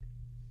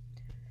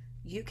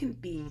You can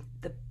be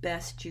the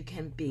best you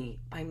can be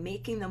by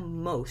making the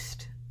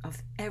most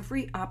of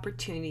every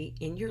opportunity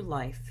in your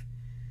life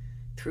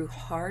through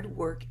hard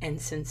work and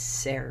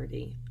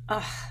sincerity.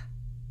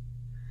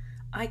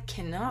 I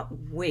cannot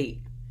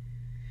wait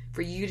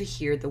for you to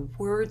hear the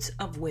words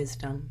of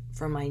wisdom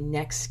from my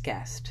next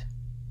guest.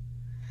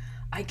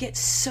 I get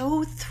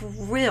so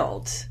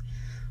thrilled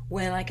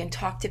when I can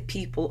talk to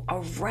people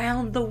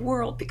around the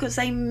world because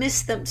I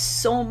miss them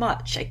so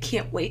much. I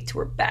can't wait till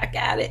we're back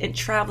at it and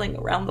traveling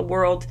around the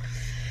world.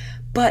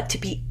 But to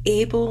be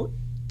able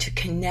to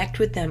connect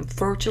with them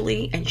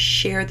virtually and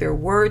share their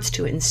words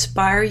to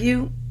inspire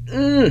you,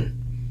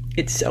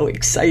 it's so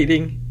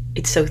exciting.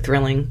 It's so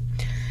thrilling.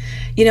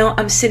 You know,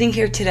 I'm sitting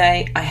here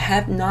today. I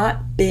have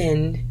not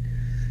been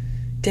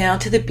down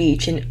to the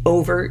beach in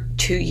over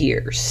 2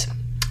 years.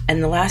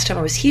 And the last time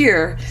I was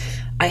here,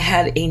 I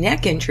had a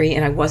neck injury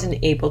and I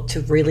wasn't able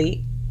to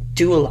really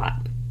do a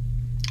lot.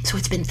 So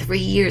it's been 3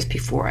 years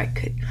before I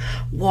could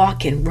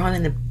walk and run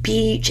on the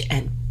beach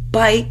and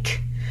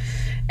bike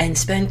and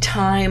spend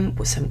time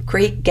with some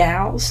great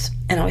gals.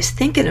 And I was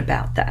thinking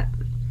about that.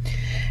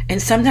 And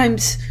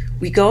sometimes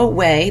we go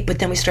away, but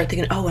then we start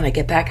thinking, oh, when I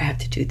get back, I have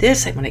to do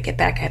this. When I get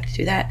back, I have to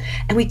do that.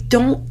 And we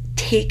don't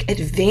take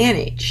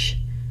advantage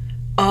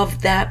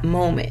of that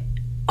moment,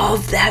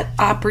 of that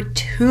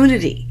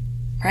opportunity,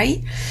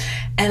 right?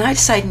 And I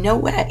decided, no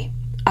way.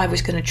 I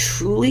was going to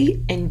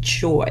truly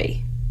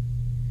enjoy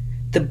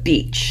the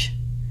beach,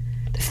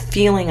 the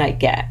feeling I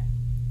get.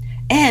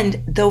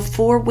 And the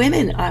 4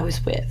 women I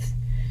was with,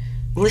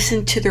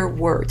 listen to their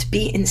words,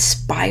 be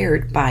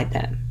inspired by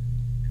them.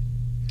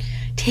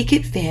 Take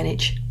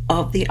advantage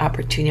of the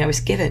opportunity I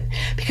was given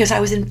because I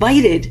was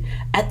invited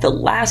at the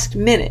last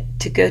minute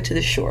to go to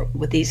the shore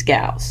with these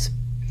gals.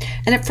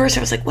 And at first I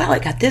was like, well, I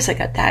got this, I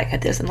got that, I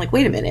got this. I'm like,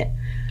 wait a minute.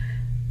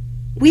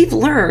 We've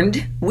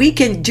learned we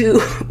can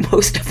do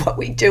most of what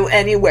we do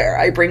anywhere.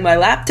 I bring my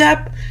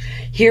laptop,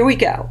 here we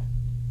go.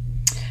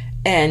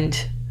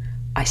 And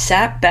I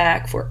sat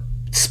back for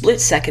a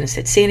split second and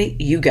said, Sandy,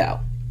 you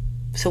go.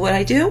 So what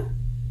I do?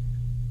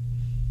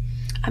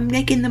 I'm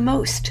making the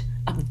most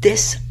of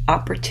this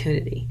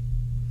opportunity.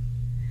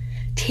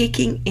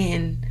 Taking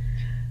in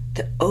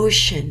the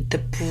ocean, the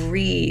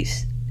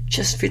breeze,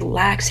 just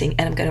relaxing,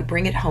 and I'm going to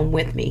bring it home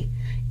with me.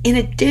 In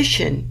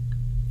addition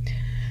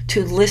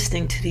to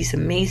listening to these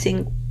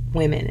amazing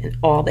women and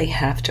all they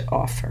have to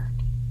offer.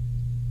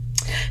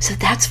 So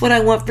that's what I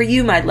want for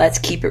you, my Let's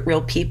Keep It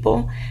Real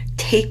people.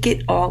 Take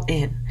it all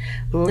in.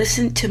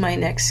 Listen to my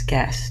next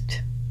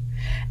guest.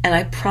 And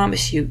I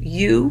promise you,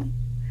 you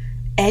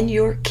and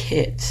your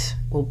kids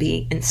will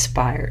be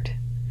inspired.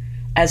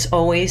 As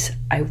always,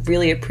 I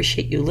really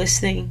appreciate you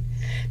listening.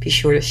 Be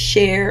sure to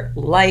share,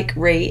 like,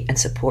 rate, and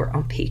support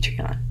on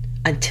Patreon.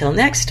 Until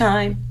next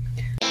time.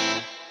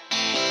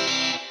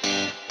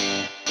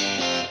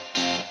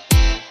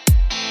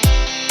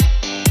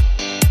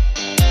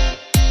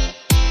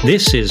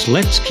 This is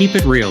Let's Keep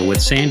It Real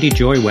with Sandy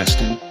Joy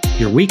Weston,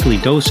 your weekly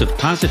dose of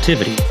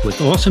positivity with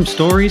awesome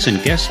stories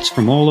and guests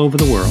from all over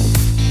the world.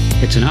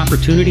 It's an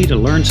opportunity to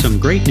learn some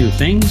great new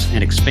things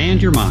and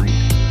expand your mind.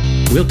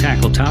 We'll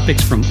tackle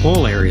topics from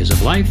all areas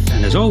of life,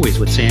 and as always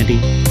with Sandy,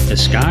 the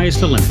sky's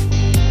the limit.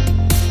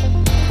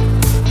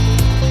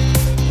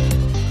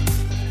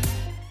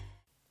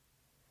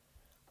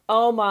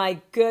 Oh my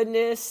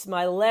goodness,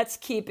 my Let's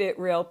Keep It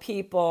Real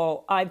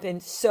people. I've been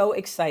so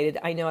excited.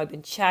 I know I've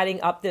been chatting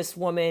up this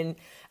woman,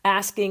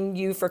 asking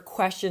you for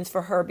questions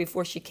for her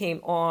before she came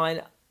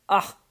on.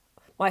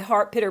 My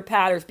heart pitter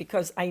patters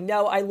because I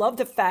know I love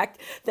the fact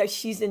that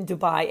she's in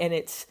Dubai and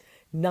it's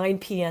 9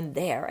 p.m.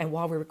 there. And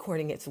while we're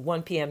recording, it's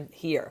 1 p.m.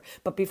 here.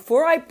 But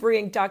before I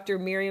bring Dr.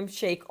 Miriam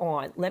Sheikh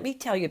on, let me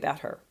tell you about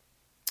her.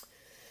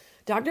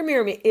 Dr.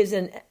 Miriam is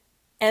an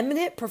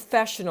eminent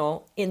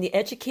professional in the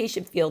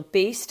education field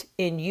based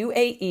in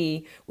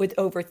UAE with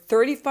over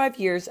 35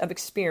 years of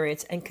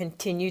experience and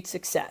continued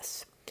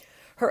success.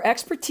 Her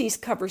expertise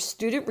covers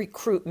student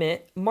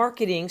recruitment,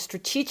 marketing,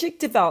 strategic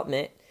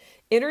development,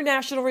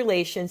 international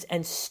relations,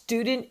 and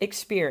student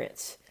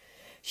experience.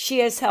 She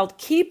has held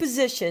key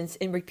positions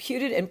in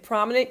reputed and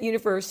prominent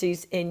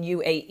universities in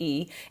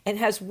UAE and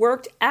has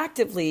worked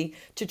actively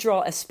to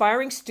draw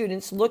aspiring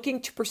students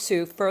looking to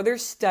pursue further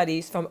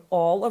studies from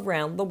all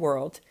around the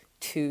world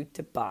to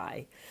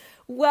Dubai.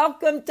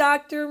 Welcome,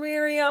 Dr.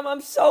 Miriam.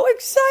 I'm so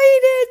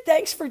excited.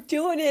 Thanks for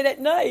doing it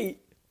at night.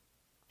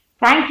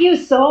 Thank you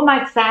so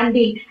much,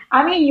 Sandy.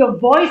 I mean, your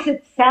voice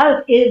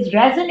itself is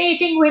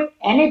resonating with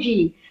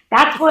energy.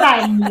 That's what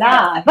I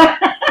love.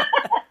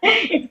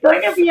 It's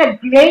going to be a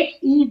great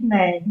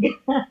evening.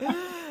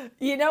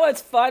 You know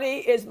what's funny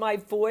is my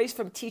voice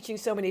from teaching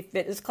so many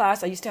fitness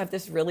class. I used to have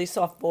this really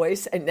soft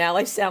voice, and now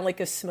I sound like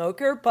a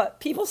smoker,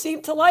 but people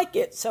seem to like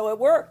it, so it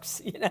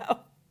works, you know.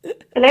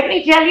 Let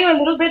me tell you a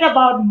little bit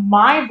about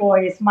my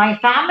voice. My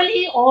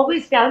family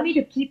always tell me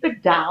to keep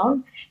it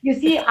down. You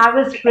see, I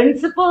was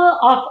principal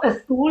of a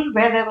school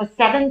where there were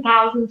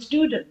 7,000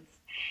 students,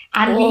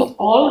 and we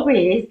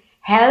always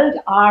held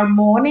our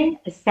morning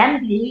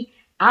assembly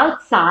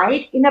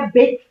outside in a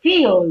big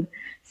field.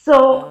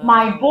 So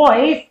my Oh.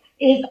 voice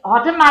is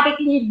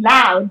automatically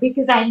loud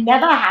because I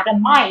never had a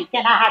mic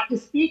and I had to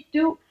speak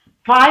to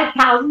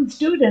 5,000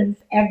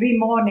 students every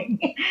morning.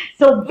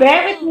 So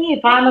bear with me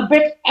if I'm a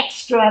bit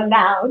extra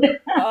loud.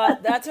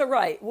 That's all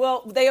right.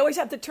 Well, they always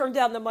have to turn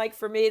down the mic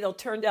for me. They'll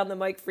turn down the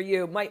mic for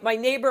you. My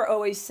neighbor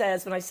always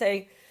says when I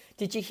say,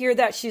 "Did you hear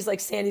that?" She's like,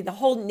 "Sandy, the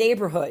whole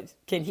neighborhood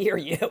can hear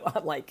you."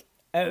 I'm like,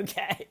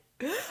 "Okay."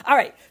 All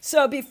right.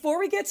 So before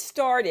we get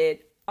started,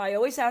 I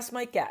always ask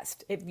my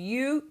guest if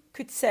you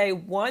could say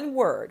one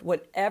word,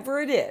 whatever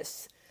it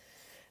is,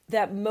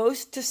 that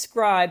most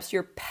describes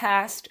your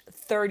past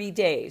 30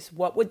 days.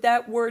 What would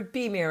that word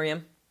be,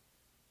 Miriam?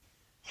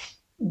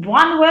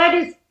 One word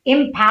is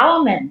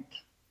empowerment.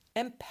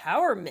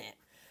 Empowerment.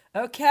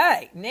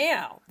 Okay,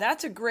 now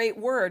that's a great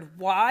word.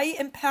 Why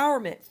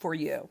empowerment for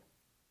you?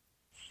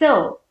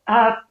 So,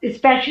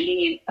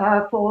 especially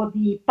for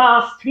the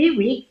past 3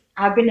 weeks,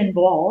 I've been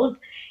involved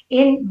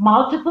in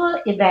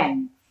multiple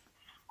events.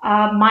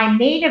 My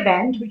main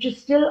event, which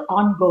is still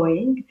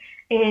ongoing,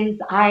 is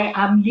I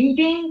am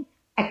leading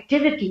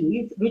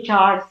activities which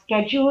are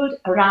scheduled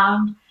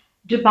around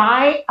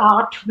Dubai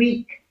Art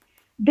Week.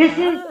 This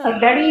is a Ah,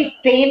 very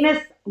famous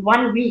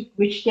 1 week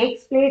which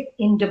takes place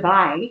in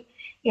Dubai,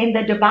 in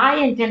the Dubai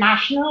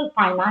International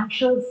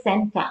Financial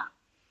Center.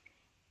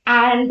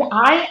 And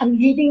I am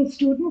leading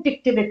student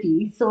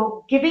activities,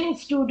 so giving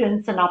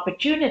students an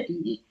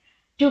opportunity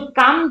to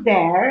come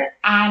there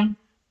and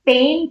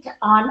paint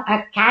on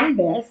a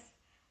canvas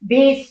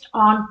based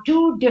on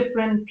two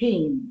different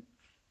themes.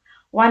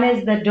 One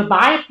is the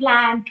Dubai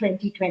Plan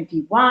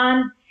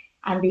 2021,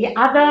 and the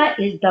other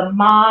is the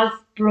Mars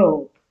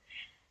Probe.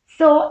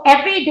 So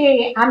every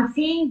day I'm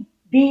seeing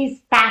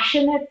these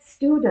passionate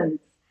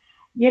students,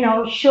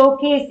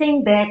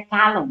 showcasing their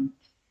talent.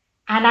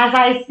 And as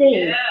I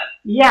say,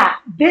 yeah,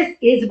 this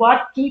is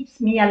what keeps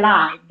me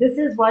alive. This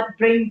is what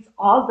brings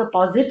all the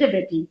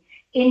positivity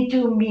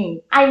into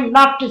me. I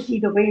love to see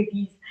the way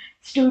these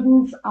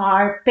students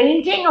are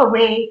painting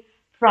away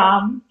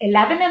from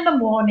 11 in the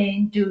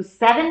morning to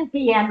 7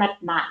 p.m.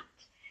 at night.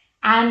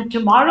 And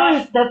tomorrow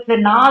is the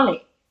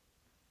finale.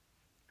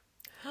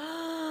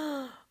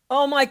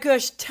 oh my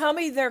gosh, tell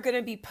me they're going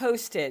to be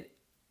posted.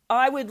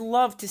 I would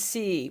love to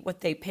see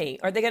what they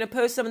paint. Are they going to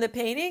post some of the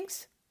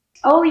paintings?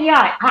 Oh,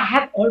 yeah, I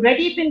have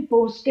already been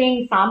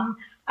posting some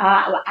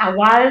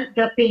while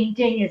the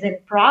painting is in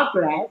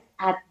progress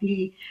at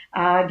the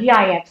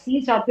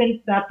DIFC. So I've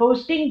been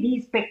posting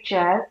these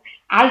pictures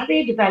as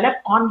they develop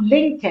on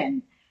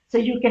LinkedIn. So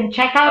you can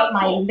check out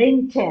my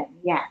LinkedIn.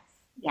 Yes,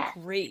 yes.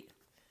 Great.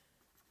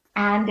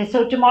 And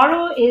so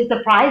tomorrow is the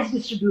prize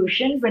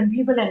distribution when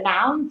we will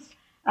announce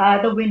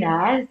the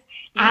winners.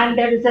 And Mm,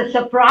 there is a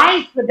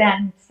surprise for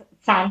them,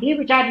 Sandy,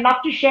 which I'd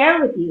love to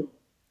share with you.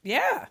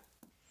 yeah.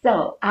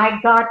 So I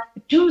got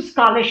two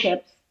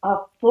scholarships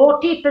of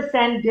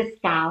 40%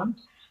 discount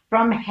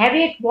from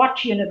Heriot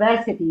Watt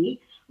University,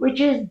 which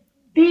is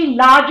the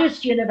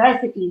largest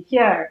university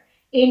here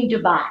in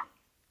Dubai.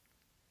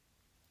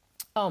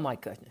 Oh my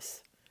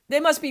goodness.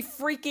 They must be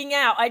freaking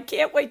out. I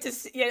can't wait to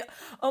see. Yeah.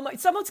 Oh my!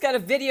 Someone's got to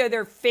video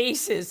their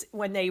faces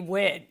when they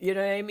win. You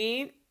know what I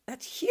mean?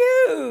 That's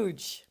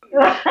huge.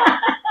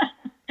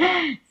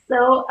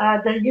 So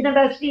the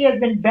university has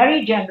been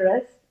very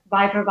generous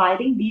by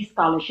providing these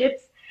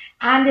scholarships,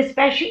 and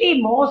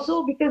especially more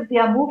so because they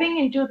are moving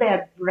into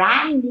their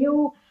brand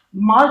new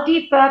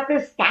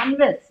multi-purpose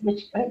canvas,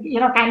 which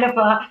kind of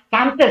a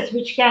campus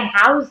which can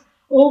house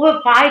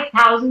over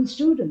 5,000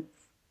 students.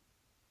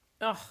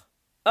 Ugh.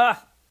 Ugh.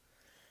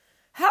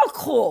 How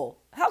cool!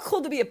 How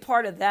cool to be a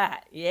part of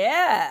that.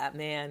 Yeah,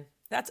 man.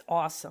 That's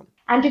awesome.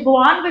 And to go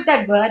on with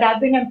that word, I've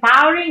been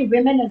empowering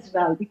women as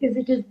well because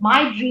it is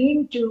my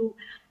dream to,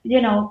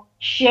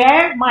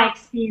 share my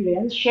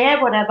experience,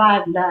 share whatever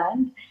I've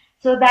learned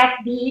so that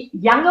the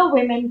younger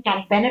women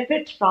can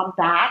benefit from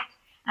that.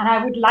 And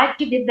I would like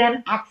to give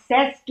them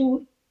access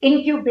to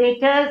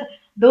incubators,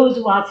 those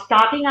who are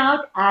starting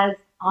out as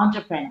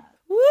entrepreneurs.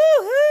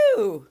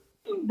 Woohoo!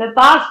 The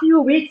past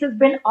few weeks has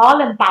been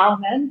all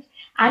empowerment.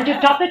 And to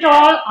Yeah. top it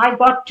all, I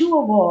got two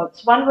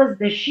awards. One was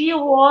the She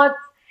Awards,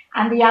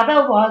 and the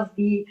other was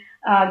the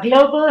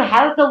Global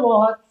Health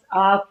Awards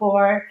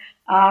for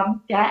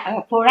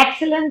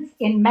excellence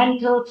in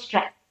mental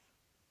stress.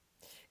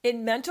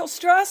 In mental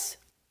stress?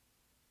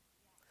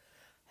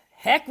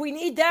 Heck, we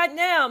need that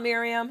now,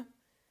 Miriam.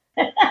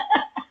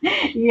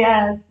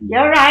 Yes,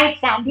 you're right,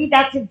 Sandy.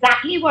 That's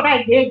exactly what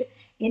I did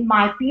in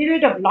my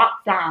period of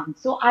lockdown.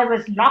 So I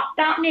was locked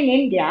down in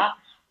India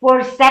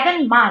for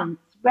 7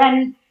 months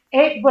when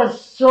it was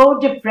so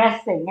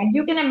depressing. And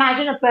you can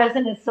imagine a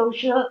person as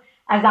social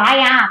as I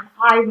am,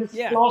 I was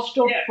Yeah.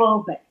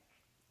 claustrophobic.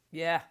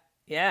 Yeah.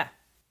 Yeah.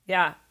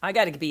 Yeah. I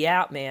got to be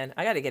out, man.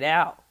 I got to get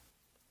out.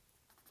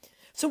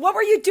 So, what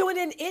were you doing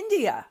in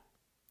India?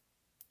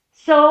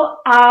 So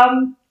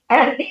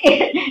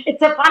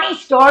it's a funny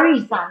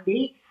story,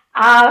 Sandy.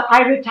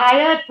 I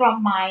retired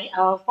from my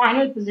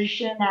final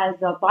position as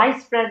a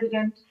vice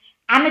president,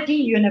 Amity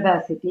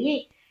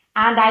University,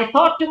 And I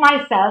thought to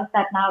myself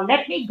that now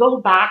let me go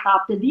back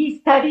after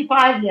these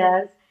 35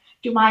 years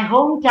to my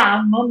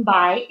hometown,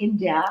 Mumbai,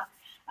 India,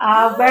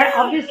 where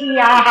Ah, obviously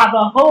I have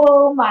a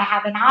home, I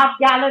have an art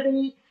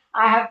gallery,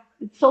 I have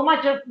so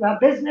much of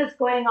business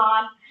going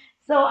on.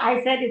 So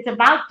I said, it's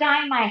about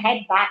time I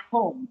head back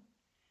home.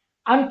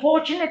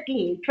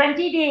 Unfortunately,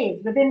 20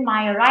 days within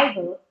my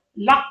arrival,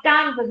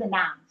 lockdown was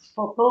announced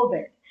for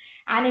COVID,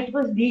 and it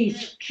was the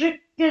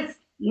strictest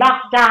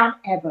lockdown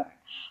ever.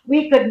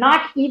 We could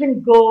not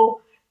even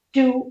go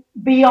to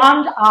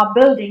beyond our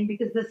building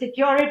because the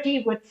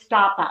security would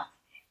stop us.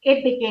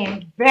 It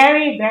became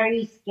very,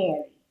 very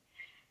scary.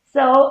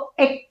 So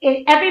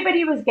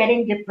everybody was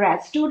getting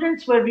depressed.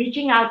 Students were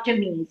reaching out to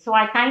me. So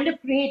I kind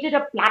of created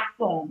a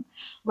platform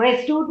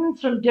where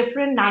students from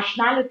different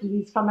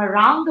nationalities from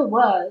around the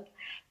world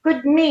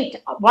could meet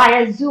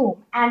via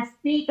Zoom and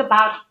speak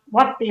about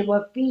what they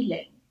were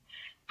feeling.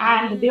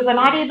 And they were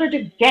not mm, able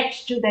to get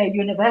to their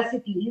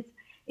universities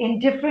in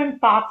different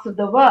parts of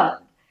the world.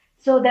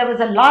 So there was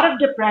a lot of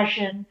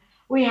depression.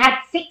 We had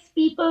 6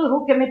 people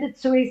who committed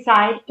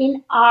suicide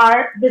in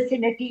our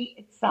vicinity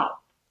itself.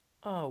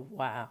 oh,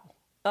 wow.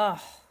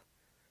 Oh,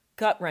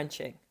 gut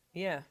wrenching.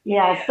 Yeah.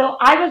 Yeah, so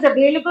I was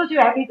available to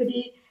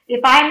everybody,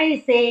 if I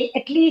may say,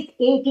 at least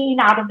 18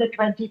 out of the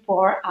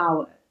 24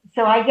 hours.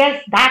 So I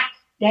guess that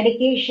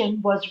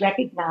dedication was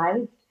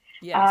recognized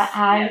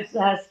Yes.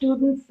 as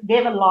students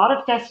gave a lot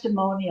of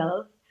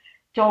testimonials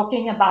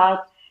talking about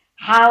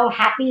how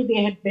happy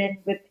they had been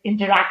with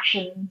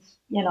interactions,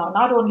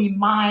 not only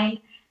mine,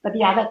 but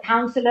the other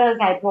counselors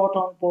I brought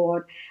on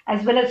board,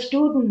 as well as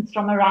students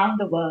from around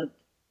the world.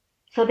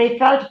 So they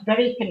felt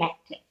very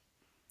connected.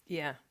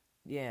 Yeah.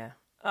 Yeah.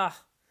 Oh,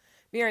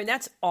 Miriam,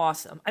 that's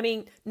awesome. I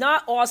mean,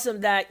 not awesome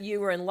that you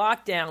were in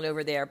lockdown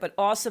over there, but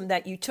awesome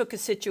that you took a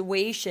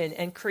situation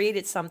and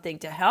created something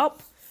to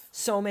help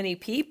so many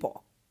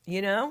people,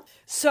 you know?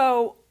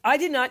 So I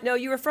did not know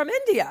you were from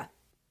India.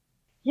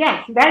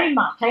 Yes, very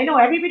much. I know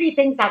everybody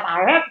thinks I'm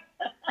Arab,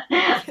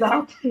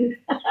 but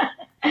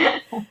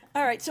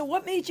All right. So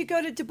what made you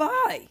go to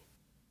Dubai?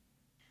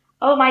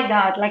 oh my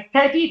God, like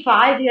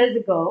 35 years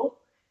ago,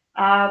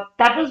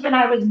 that was when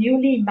I was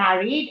newly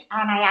married,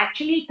 and I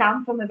actually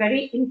come from a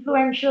very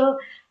influential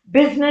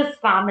business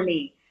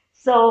family.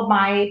 So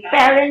my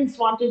parents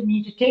wanted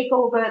me to take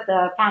over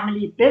the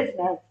family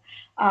business.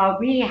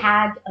 We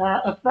had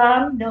a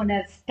firm known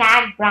as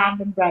Stag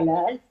Brand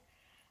Umbrellas,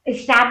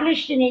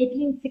 established in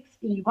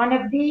 1860, one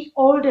of the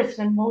oldest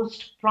and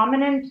most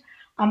prominent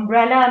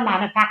umbrella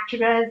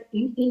manufacturers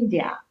in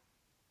India.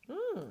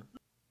 Hmm.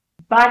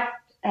 But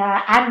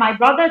and my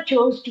brother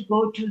chose to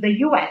go to the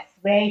US,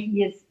 where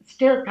he is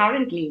still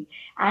currently,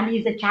 and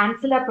he's a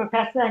chancellor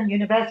professor in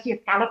University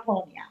of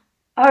California,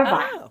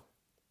 Irvine. Oh,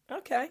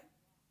 okay.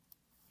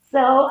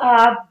 So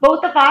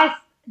both of us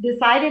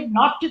decided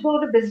not to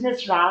go the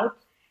business route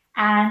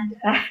and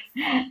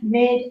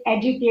made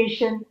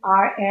education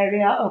our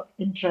area of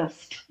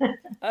interest.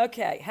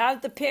 Okay. How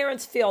did the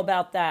parents feel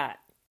about that?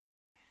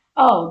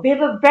 Oh, they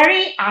were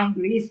very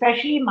angry,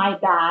 especially my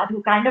dad,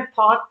 who kind of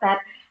thought that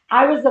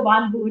I was the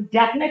one who would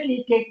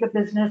definitely take the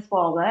business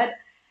forward.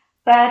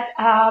 But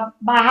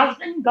my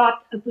husband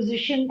got a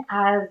position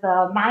as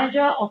a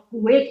manager of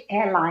Kuwait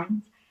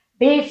Airlines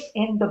based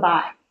in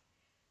Dubai.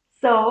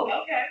 So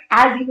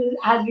as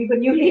we were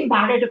newly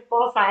married, of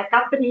course, I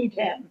accompanied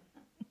him.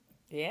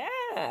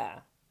 Yeah.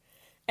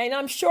 And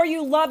I'm sure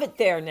you love it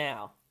there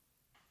now.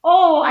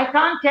 Oh, I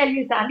can't tell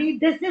you, Sandy,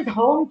 this is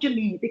home to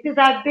me because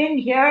I've been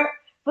here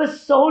for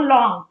so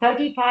long,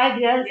 35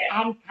 years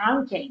and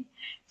counting.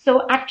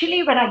 So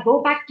actually, when I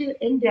go back to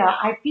India,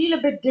 I feel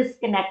a bit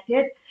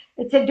disconnected.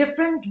 It's a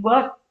different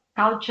work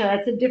culture.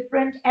 It's a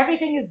different,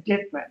 everything is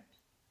different.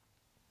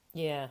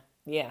 Yeah.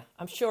 Yeah.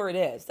 I'm sure it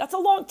is. That's a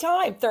long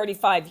time,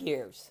 35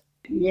 years.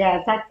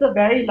 Yes, that's a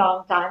very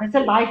long time. It's a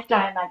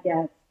lifetime, I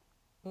guess.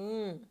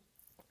 Mm.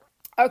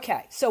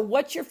 Okay. So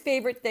what's your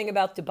favorite thing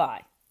about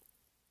Dubai?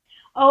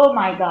 Oh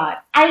my God.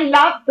 I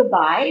love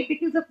Dubai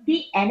because of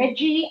the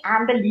energy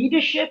and the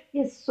leadership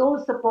is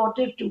so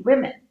supportive to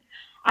women.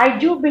 I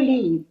do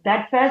believe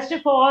that, first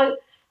of all,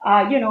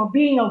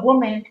 being a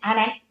woman and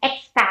an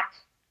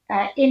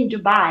expat in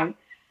Dubai,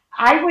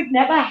 I would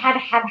never have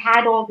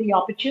had all the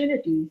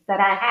opportunities that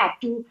I had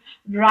to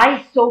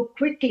rise so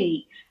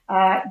quickly,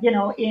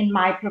 in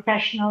my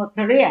professional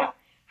career.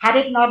 Had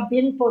it not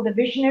been for the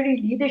visionary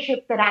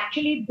leadership that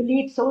actually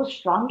believes so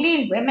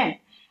strongly in women,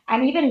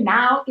 and even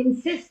now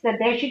insists that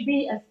there should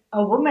be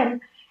a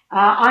woman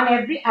on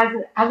every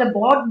as a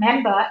board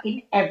member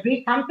in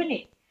every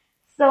company.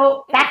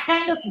 So that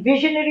kind of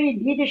visionary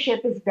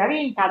leadership is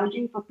very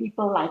encouraging for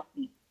people like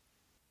me.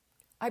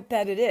 I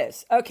bet it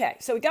is. Okay.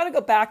 So we got to go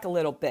back a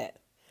little bit.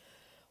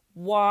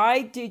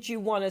 Why did you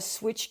want to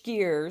switch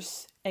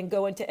gears and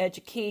go into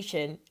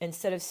education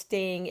instead of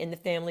staying in the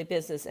family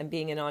business and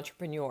being an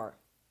entrepreneur?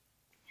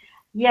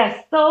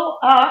 Yes. So,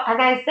 as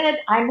I said,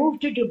 I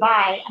moved to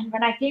Dubai. And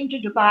when I came to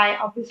Dubai,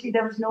 obviously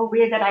there was no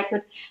way that I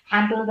could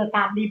handle the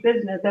family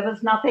business. There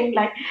was nothing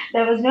like,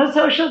 there was no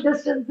social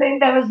distancing,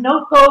 there was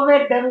no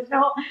COVID, there was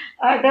no,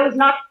 there was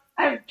not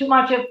too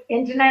much of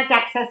internet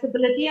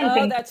accessibility and Oh,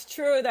 things. that's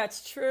true.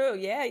 That's true.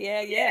 Yeah,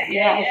 yeah, yeah.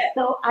 Yes,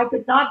 so I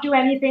could not do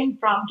anything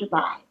from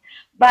Dubai.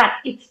 But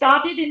it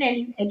started in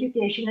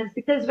education is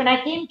because when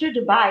I came to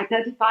Dubai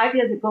 35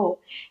 years ago,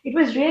 it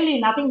was really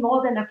nothing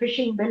more than a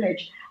fishing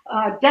village,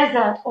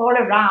 desert all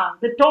around.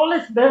 The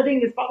tallest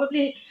building is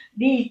probably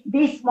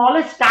the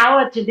smallest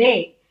tower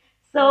today.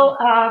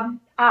 Mm.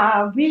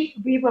 So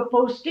we were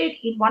posted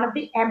in one of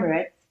the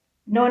Emirates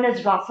known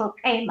as Ras Al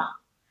Khaimah,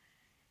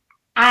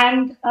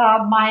 and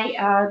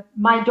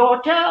my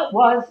daughter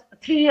was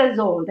 3 years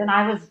old, and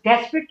I was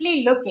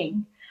desperately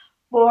looking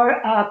for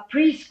a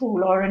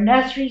preschool or a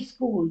nursery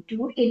school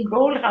to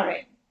enroll her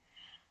in.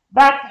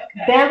 But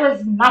there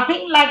was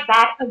nothing like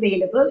that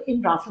available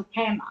in Ras Al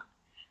Khaimah.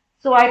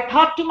 So I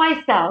thought to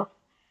myself,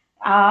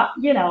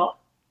 you know,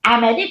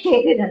 I'm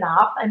educated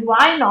enough, and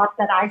why not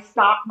that I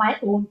start my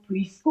own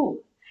preschool?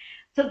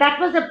 So that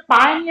was a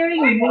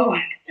pioneering move.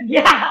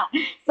 Yeah.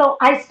 So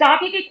I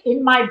started it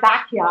in my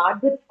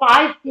backyard with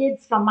 5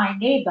 kids from my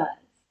neighbors.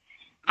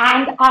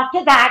 And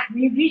after that,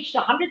 we reached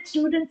 100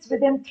 students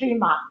within 3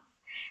 months.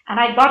 And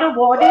I got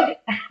awarded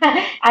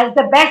as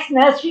the best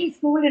nursery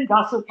school in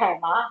Ras Al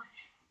Khaimah.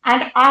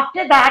 And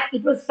after that,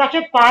 it was such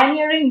a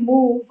pioneering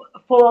move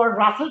for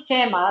Ras Al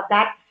Khaimah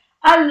that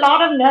a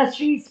lot of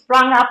nurseries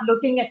sprung up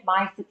looking at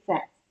my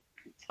success.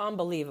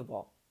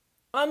 Unbelievable.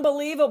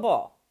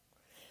 Unbelievable.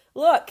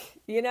 Look,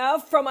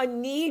 from a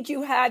need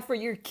you had for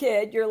your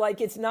kid, you're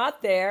like, it's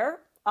not there.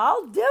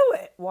 I'll do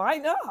it. Why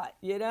not?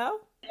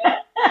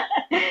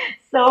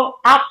 So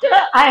after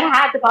I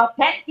had about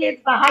 10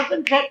 kids, my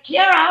husband said,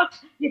 clear out.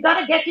 You got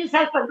to get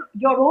yourself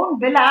your own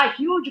villa, a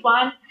huge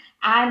one.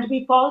 And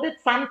we called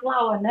it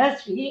Sunflower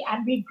Nursery.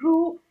 And we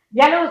grew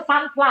yellow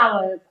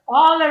sunflowers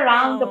all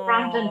around the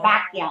front and Oh.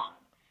 backyard.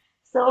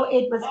 So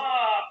it was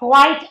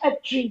quite a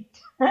treat.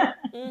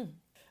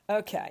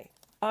 Okay.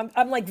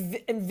 I'm like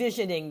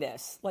envisioning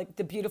this, like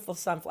the beautiful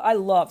sunflower. I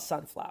love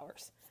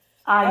sunflowers.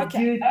 I Okay.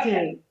 do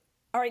too.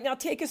 All right, now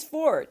take us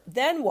forward.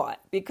 Then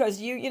what?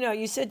 Because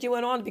you said you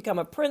went on to become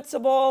a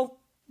principal.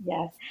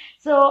 Yes.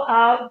 So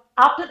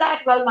after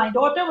that, well, my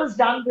daughter was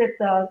done with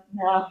her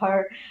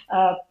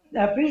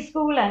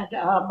preschool, and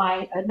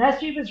my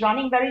nursery was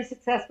running very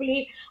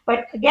successfully.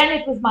 But again,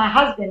 it was my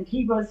husband.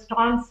 He was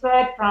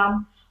transferred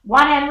from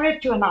one emirate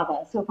to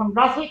another, so from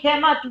Ras Al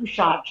Khaimah to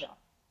Sharjah.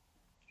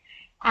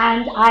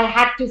 And I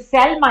had to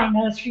sell my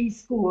nursery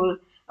school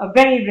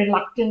very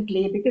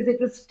reluctantly because it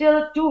was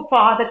still too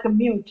far the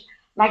commute,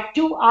 like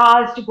 2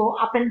 hours to go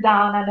up and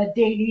down on a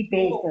daily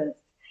basis.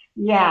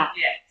 Yeah.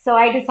 So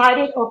I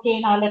decided, okay,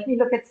 now let me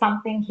look at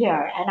something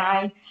here, and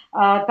I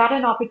got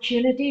an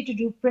opportunity to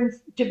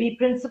be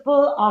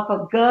principal of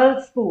a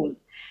girls' school,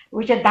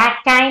 which at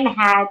that time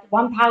had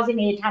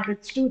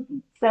 1,800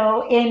 students.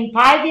 So in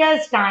 5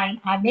 years' time,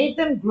 I made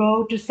them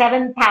grow to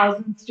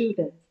 7,000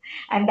 students.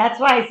 And that's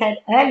why I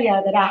said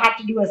earlier that I had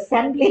to do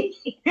assembly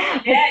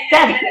with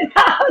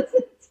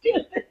 7,000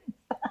 students.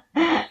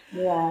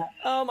 Yeah.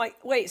 Oh my,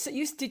 wait, so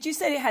did you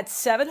say it had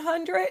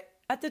 700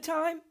 at the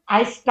time?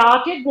 I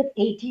started with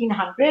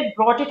 1,800,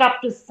 brought it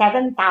up to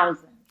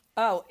 7,000.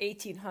 Oh,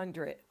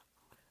 1800.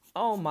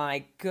 Oh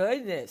my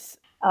goodness.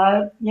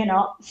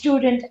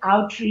 Student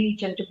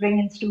outreach and to bring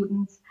in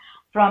students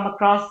from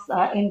across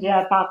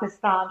India,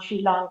 Pakistan,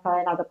 Sri Lanka,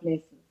 and other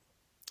places.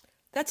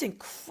 That's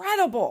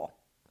incredible.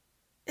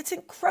 It's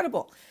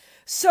incredible.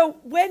 So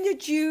when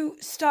did you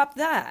stop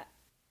that?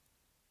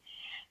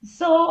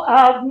 So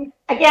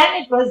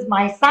again, it was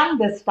my son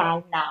this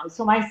time now.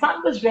 So my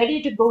son was ready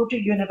to go to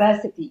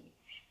university.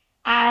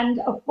 And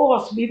of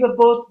course, we were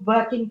both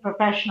working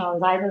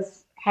professionals. I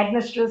was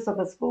headmistress of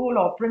a school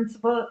or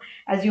principal,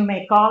 as you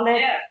may call it.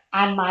 Yeah.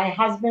 And my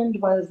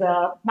husband was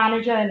a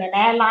manager in an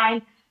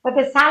airline. But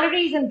the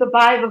salaries in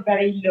Dubai were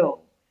very low.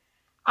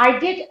 I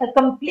did a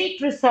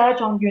complete research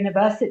on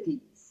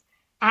universities,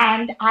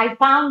 and I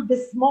found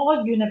this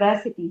small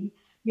university,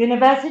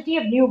 University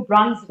of New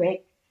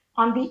Brunswick,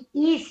 on the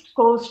east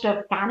coast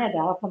of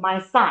Canada for my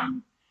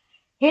son.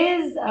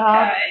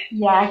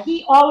 Yeah,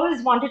 he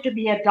always wanted to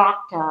be a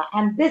doctor,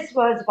 and this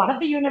was one of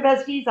the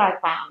universities I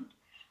found,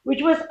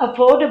 which was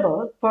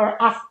affordable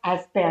for us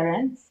as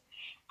parents,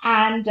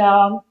 and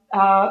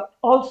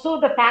also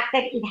the fact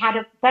that it had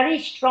a very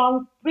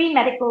strong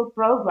pre-medical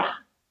program.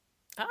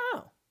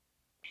 Oh.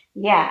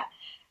 Yeah.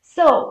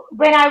 So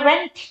when I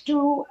went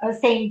to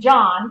St.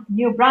 John,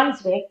 New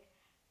Brunswick,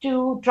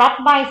 to drop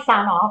my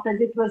son off, as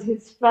it was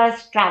his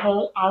first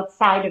travel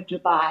outside of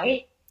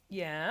Dubai,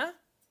 Yeah.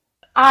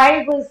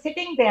 I was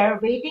sitting there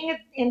waiting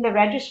in the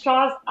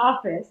registrar's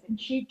office, and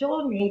she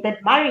told me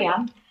that,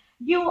 Mariam,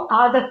 you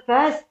are the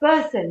first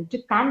person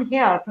to come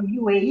here from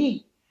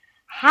UAE.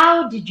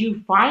 How did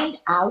you find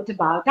out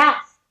about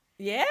us?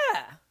 Yeah.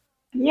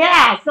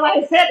 Yeah, so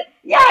I said,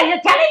 yeah,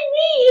 you're telling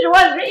me it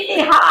was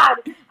really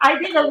hard. I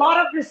did a lot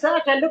of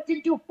research. I looked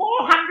into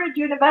 400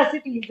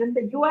 universities in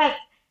the US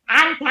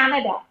and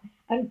Canada,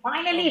 and Oh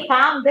finally my.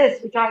 found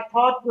this, which I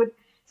thought would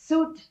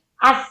suit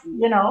us,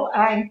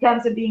 in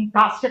terms of being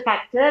cost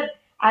effective,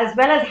 as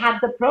well as had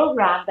the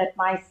program that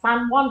my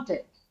son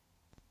wanted.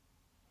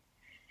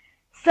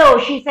 So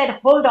she said,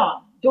 hold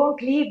on,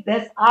 don't leave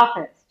this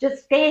office.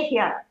 Just stay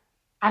here.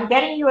 I'm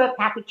getting you a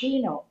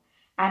cappuccino.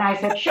 And I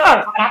said, sure,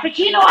 a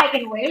cappuccino, I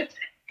can wait.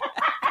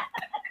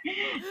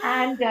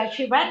 And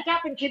she went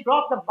up and she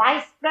brought the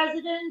vice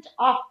president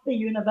of the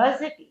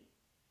university.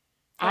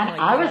 Oh And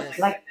my I was goodness.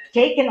 like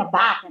taken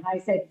aback. And I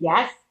said,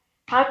 yes,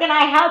 how can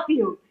I help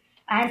you?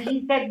 And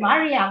he said,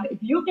 Mariam, if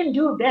you can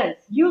do this,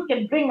 you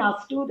can bring our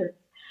students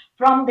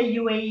from the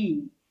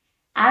UAE.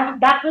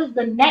 And that was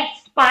the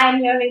next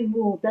pioneering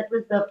move. That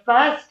was the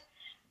first,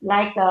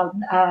 like,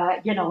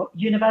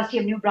 University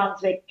of New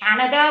Brunswick,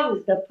 Canada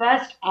was the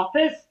first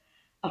office,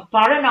 a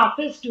foreign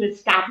office to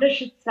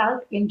establish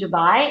itself in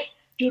Dubai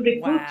to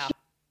recruit Wow.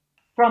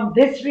 from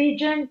this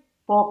region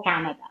for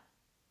Canada.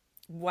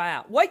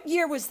 Wow. What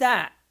year was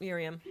that,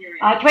 Miriam?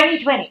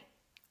 2020.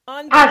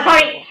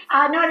 Sorry.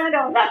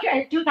 Unbelievable. Not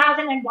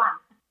 2001.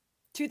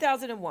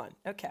 2001.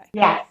 Okay.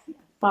 Yes.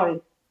 Sorry.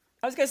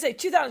 I was going to say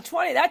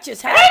 2020. That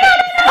just No, happened.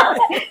 no,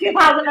 no, no.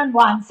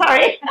 2001.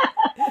 Sorry.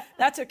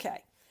 That's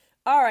okay.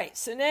 All right.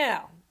 So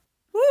now,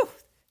 whew,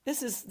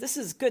 this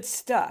is good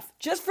stuff.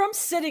 Just from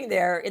sitting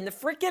there in the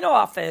freaking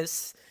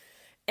office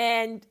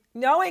and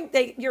knowing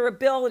your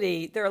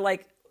ability, they're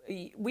like,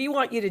 we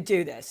want you to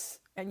do this.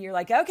 And you're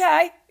like,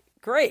 okay,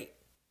 great.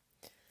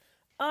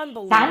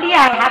 Sandy,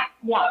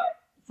 Unbelievable.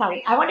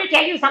 sorry. I want to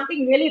tell you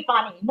something really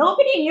funny.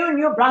 Nobody knew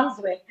New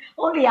Brunswick,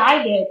 only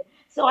I did.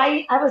 So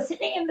I was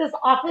sitting in this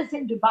office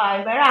in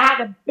Dubai where I had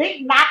a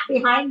big map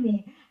behind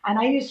me, and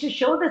I used to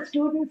show the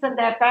students and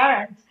their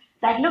parents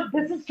that, look,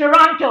 this is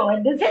Toronto,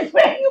 and this is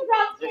where New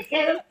Brunswick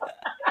is.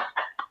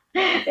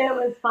 It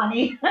was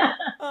funny.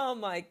 Oh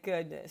my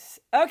goodness.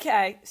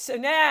 Okay, so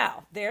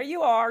now there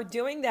you are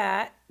doing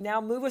that.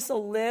 Now move us a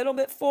little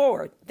bit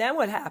forward. Then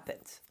what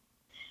happens?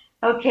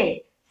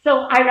 Okay,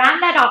 so I ran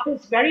that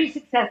office very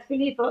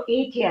successfully for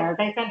 8 years.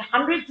 I sent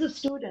hundreds of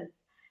students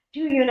to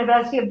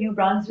University of New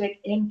Brunswick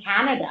in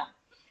Canada,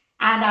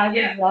 and I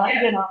was,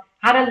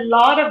 had a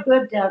lot of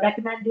good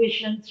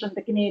recommendations from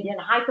the Canadian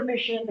High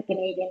Commission, the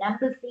Canadian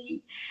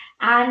Embassy,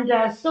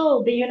 and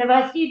so the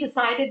university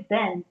decided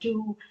then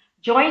to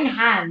join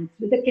hands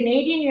with the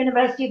Canadian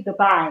University of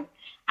Dubai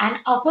and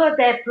offer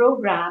their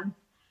programs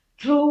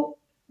through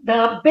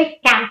the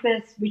big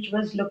campus which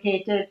was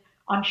located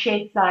on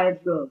Sheikh Zayed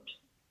Road.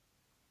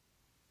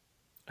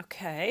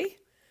 Okay,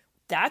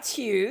 that's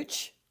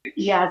huge.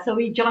 Yeah, so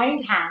we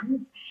joined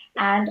hands.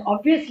 And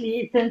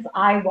obviously, since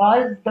I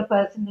was the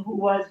person who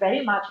was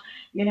very much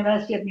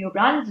University of New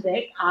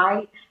Brunswick,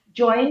 I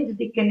joined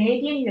the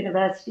Canadian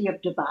University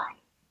of Dubai.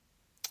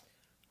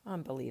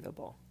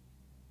 Unbelievable.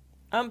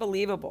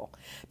 Unbelievable.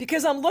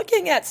 Because I'm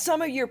looking at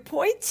some of your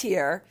points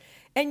here,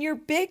 and your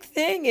big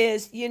thing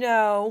is,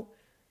 you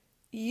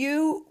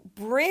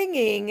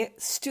bringing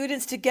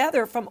students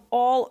together from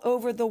all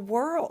over the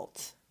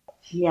world.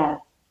 Yes,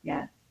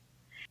 yes,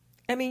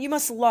 I mean, you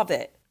must love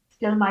it.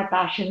 still my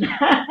passion.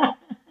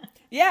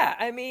 Yeah,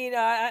 I mean,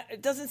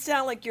 it doesn't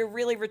sound like you're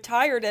really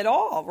retired at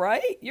all,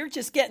 right? You're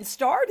just getting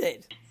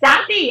started.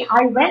 Sandy,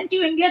 I went to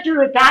India to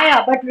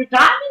retire, but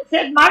retirement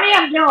said,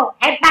 Mariam, no,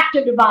 head back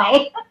to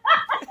Dubai.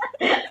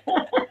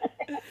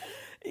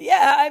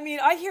 Yeah, I mean,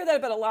 I hear that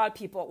about a lot of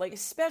people, like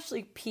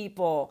especially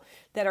people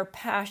that are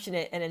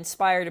passionate and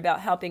inspired about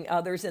helping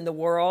others in the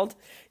world.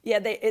 Yeah,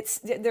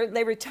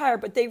 they retire,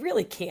 but they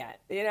really can't.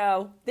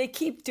 They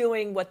keep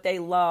doing what they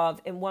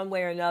love in one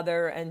way or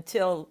another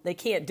until they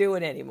can't do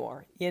it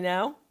anymore.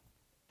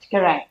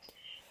 Correct.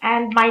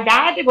 And my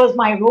dad was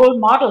my role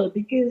model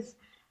because,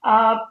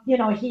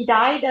 he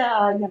died,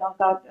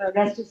 God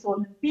rest his soul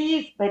in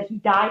peace, but he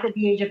died at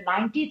the age of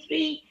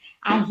 93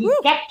 and he Woo!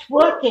 kept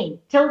working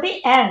till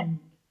the end.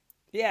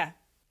 Yeah,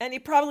 and he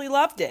probably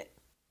loved it.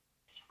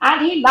 And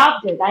he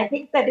loved it. I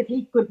think that if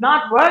he could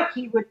not work,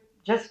 he would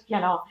just,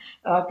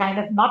 kind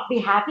of not be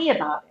happy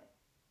about it.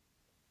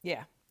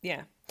 Yeah,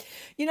 yeah.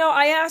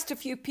 I asked a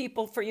few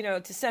people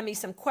to send me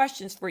some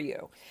questions for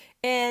you,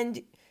 and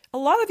a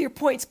lot of your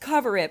points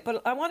cover it,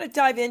 but I want to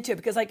dive into it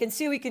because I can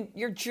see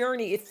your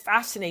journey, it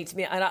fascinates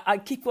me, and I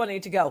keep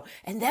wanting to go,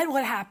 and then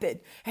what happened?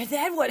 And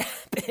then what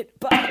happened?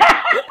 But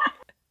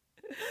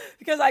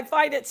because I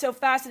find it so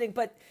fascinating.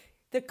 But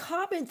the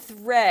common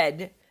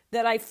thread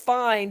that I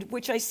find,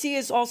 which I see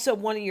is also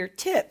one of your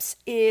tips,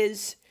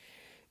 is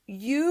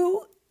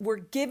you were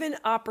given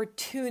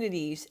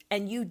opportunities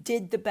and you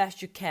did the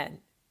best you can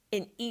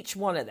in each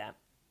one of them.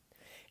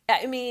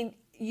 I mean,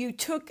 you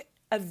took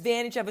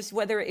advantage of us,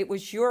 whether it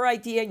was your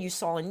idea and you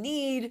saw a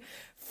need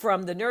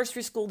from the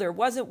nursery school, there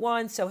wasn't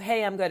one. So,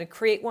 hey, I'm going to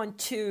create one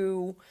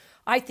too.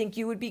 I think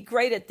you would be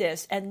great at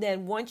this. And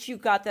then once you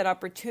got that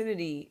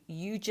opportunity,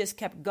 you just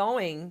kept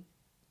going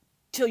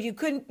till you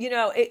couldn't,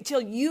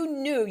 till you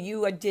knew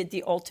you did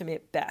the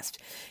ultimate best.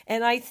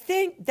 And I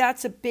think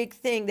that's a big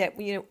thing that,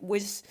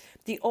 was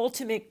the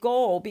ultimate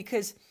goal,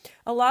 because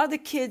a lot of the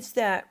kids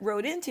that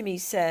wrote into me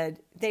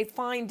said they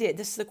find it,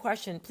 this is the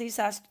question, please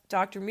ask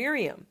Dr.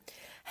 Miriam,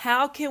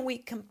 how can we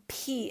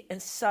compete in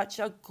such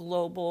a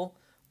global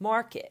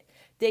market?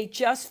 they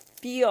just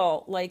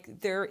feel like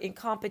they're in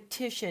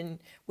competition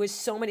with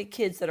so many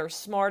kids that are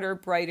smarter,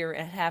 brighter,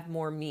 and have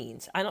more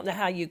means. I don't know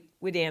how you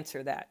would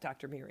answer that,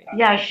 Dr. Miriam.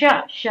 Yeah,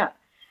 sure, sure.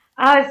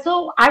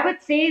 So I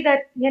would say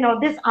that,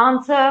 this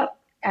answer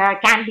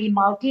can be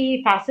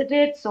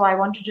multifaceted. So I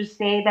want to just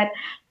say that,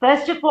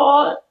 first of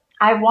all,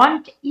 I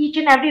want each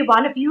and every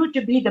one of you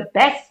to be the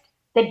best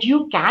that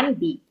you can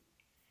be.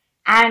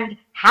 And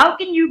how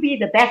can you be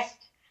the best?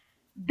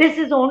 This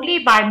is only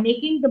by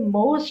making the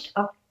most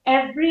of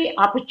every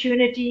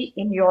opportunity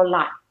in your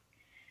life.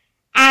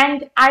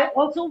 And I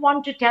also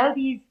want to tell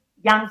these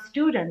young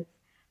students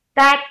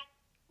that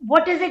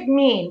what does it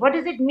mean? What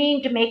does it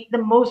mean to make the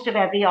most of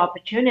every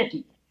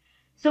opportunity?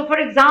 So, for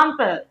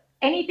example,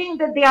 anything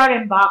that they are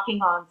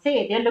embarking on,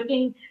 say they're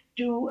looking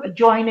to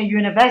join a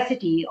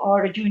university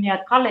or a junior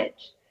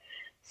college.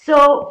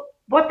 So,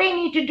 what they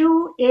need to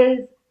do is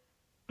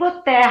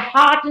put their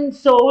heart and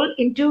soul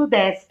into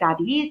their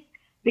studies,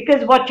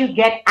 because what you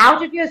get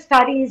out of your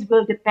studies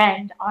will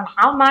depend on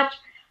how much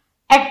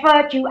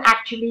effort you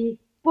actually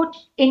put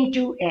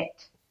into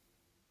it.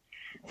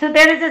 So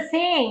there is a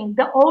saying,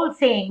 the old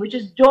saying, which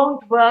is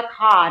don't work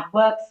hard,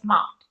 work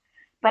smart.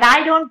 But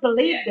I don't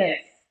believe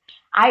this.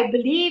 I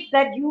believe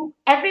that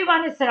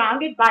everyone is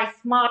surrounded by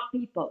smart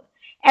people.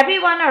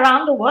 Everyone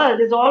around the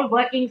world is all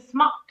working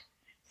smart.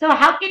 So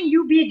how can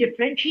you be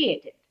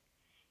differentiated?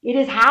 It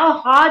is how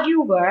hard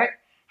you work,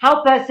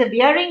 how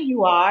persevering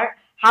you are,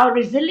 how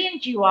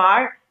resilient you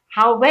are,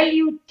 how well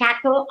you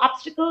tackle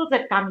obstacles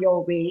that come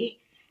your way,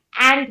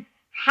 and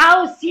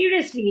how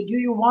seriously do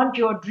you want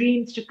your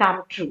dreams to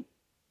come true.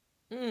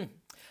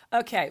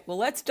 Okay, well,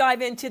 let's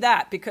dive into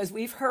that because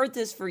we've heard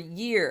this for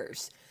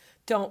years.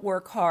 Don't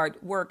work hard,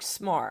 work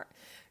smart.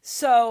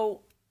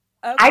 So,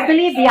 I okay.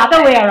 believe the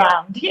other way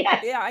around.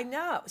 Yes. Yeah, I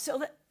know.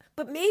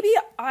 But maybe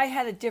I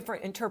had a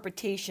different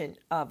interpretation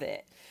of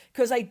it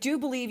because I do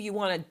believe you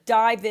want to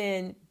dive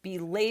in, be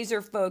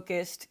laser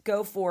focused,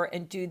 go for it,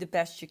 and do the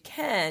best you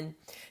can.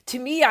 To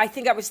me, I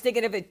think I was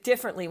thinking of it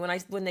differently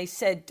when they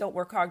said don't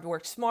work hard,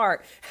 work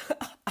smart.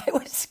 I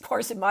was, of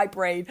course, in my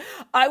brain,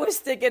 I was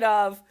thinking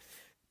of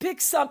pick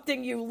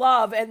something you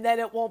love and then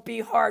it won't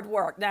be hard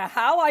work. Now,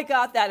 how I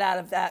got that out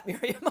of that,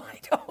 Miriam, I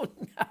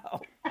don't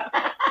know.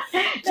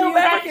 Do you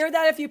ever hear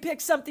that if you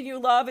pick something you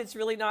love, it's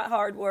really not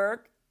hard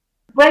work?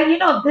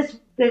 Well, this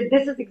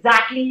is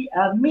exactly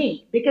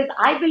me, because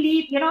I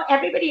believe,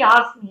 everybody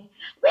asks me,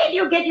 where do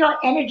you get your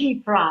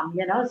energy from?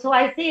 So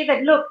I say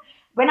that, look,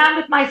 when I'm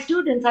with my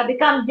students, I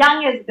become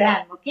young as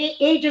them. Okay,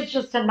 age is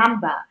just a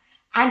number.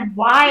 And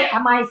why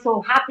am I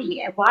so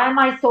happy? Why am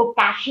I so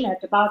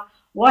passionate about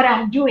what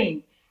I'm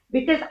doing?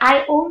 Because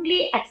I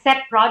only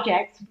accept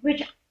projects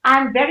which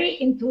I'm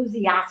very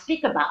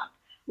enthusiastic about,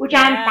 which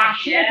I'm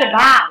passionate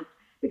about,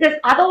 because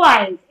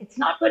otherwise it's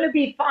not going to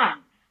be fun.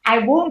 I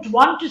won't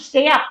want to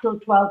stay up till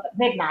 12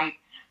 midnight.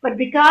 But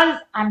because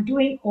I'm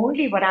doing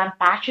only what I'm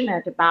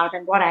passionate about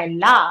and what I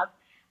love,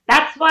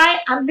 that's why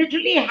I'm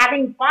literally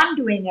having fun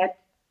doing it.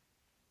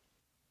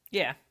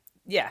 Yeah,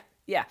 yeah,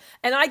 yeah.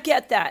 And I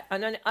get that.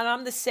 And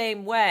I'm the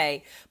same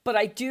way. But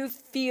I do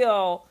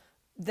feel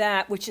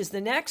that, which is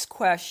the next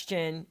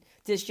question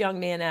this young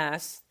man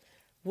asks,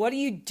 what do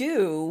you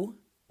do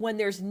when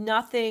there's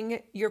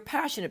nothing you're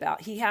passionate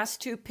about? He has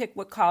to pick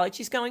what college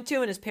he's going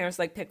to, and his parents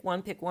like, pick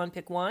one, pick one,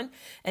 pick one.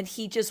 And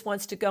he just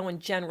wants to go in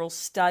general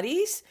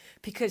studies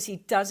because he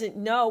doesn't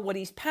know what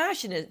he's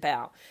passionate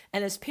about.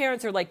 And his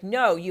parents are like,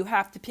 no, you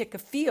have to pick a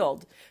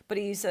field. But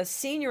he's a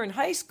senior in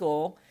high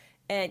school,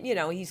 and,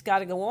 he's got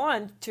to go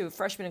on to a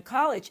freshman in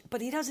college,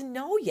 but he doesn't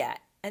know yet.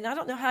 And I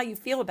don't know how you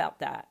feel about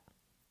that.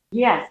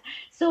 Yes.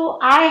 So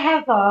I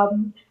have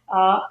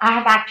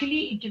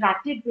actually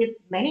interacted with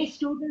many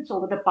students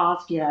over the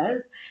past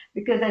years,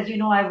 because, as you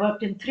know, I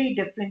worked in 3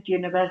 different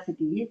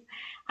universities,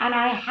 and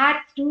I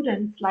had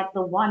students like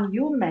the one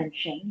you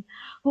mentioned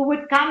who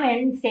would come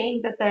in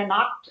saying that they're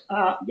not,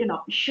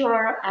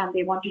 sure, and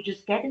they want to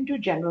just get into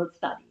general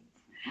studies.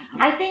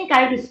 I think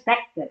I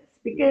respect this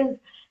because,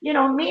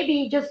 maybe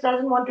he just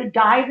doesn't want to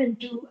dive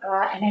into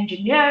an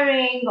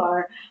engineering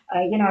or,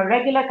 a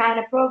regular kind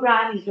of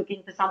program. He's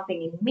looking for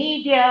something in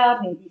media,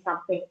 maybe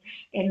something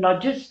in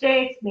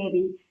logistics,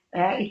 maybe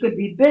it could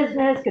be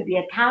business, could be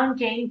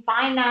accounting,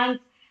 finance,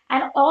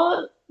 and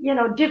all,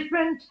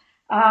 different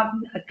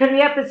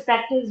career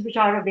perspectives which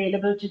are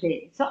available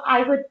today. So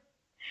I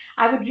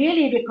would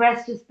really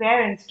request his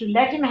parents to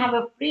let him have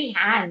a free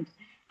hand.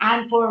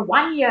 And for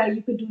 1 year,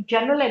 you could do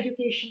general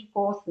education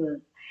courses.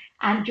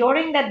 And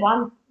during that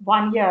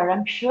one year,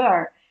 I'm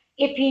sure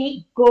if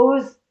he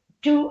goes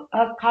to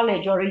a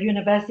college or a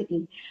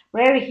university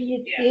where he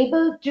is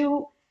able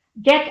to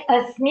get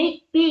a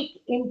sneak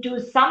peek into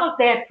some of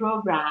their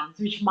programs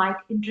which might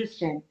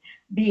interest him,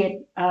 be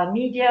it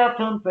media,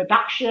 film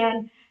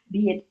production,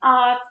 be it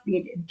arts, be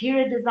it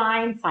interior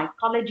design,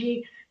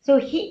 psychology. So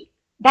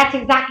that's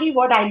exactly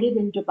what I did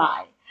in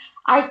Dubai.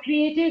 I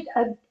created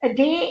a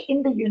day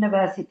in the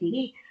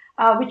university,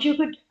 which you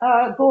could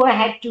go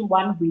ahead to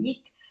 1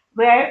 week,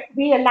 where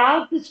we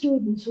allowed the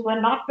students who were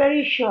not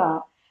very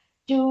sure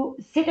to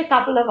sit a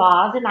couple of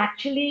hours and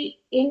actually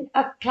in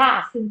a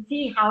class and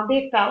see how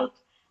they felt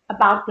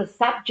about the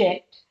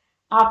subject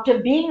after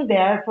being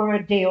there for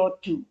a day or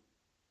two.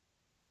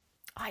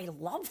 I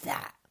love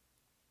that.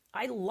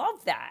 I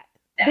love that.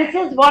 This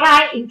is what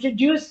I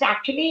introduced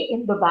actually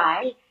in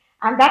Dubai,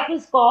 and that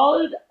was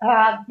called,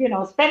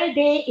 spend a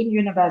day in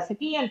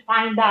university and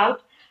find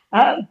out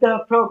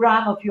the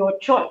program of your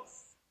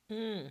choice.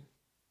 Mm.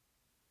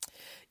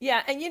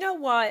 Yeah, and you know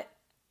what?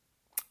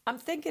 I'm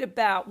thinking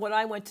about what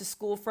I went to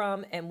school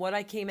from and what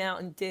I came out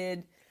and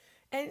did.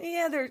 And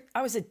yeah,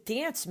 I was a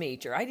dance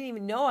major. I didn't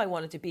even know I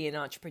wanted to be an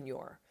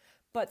entrepreneur.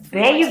 But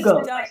through There my you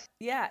go.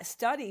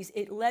 studies,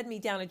 it led me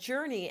down a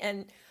journey.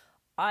 And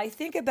I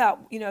think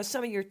about,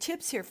 some of your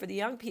tips here for the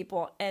young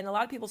people. And a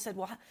lot of people said,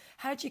 well,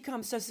 how did you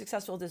become so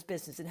successful in this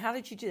business? And how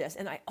did you do this?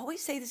 And I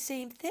always say the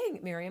same thing,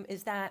 Miriam,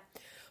 is that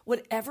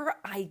whatever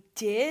I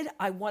did,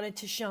 I wanted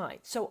to shine.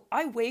 So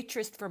I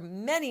waitressed for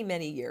many,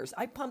 many years.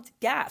 I pumped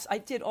gas. I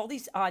did all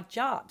these odd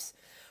jobs.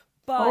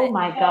 Oh But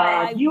my I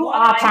God, you wanted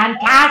are to,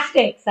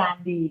 fantastic,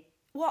 Sandy.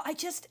 well,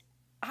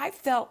 I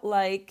felt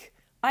like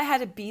I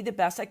had to be the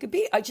best I could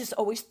be. I just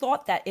always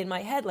thought that in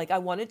my head, like I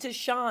wanted to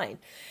shine.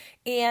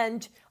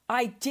 And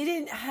I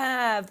didn't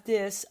have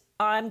this,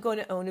 I'm going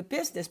to own a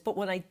business. But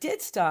when I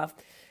did stuff,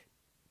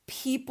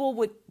 people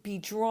would be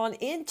drawn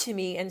into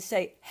me and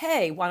say,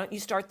 hey, why don't you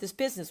start this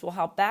business? We'll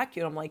help back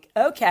you. And I'm like,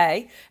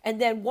 okay. And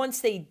then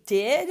once they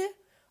did,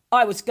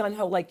 I was gun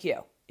ho like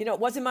you. It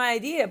wasn't my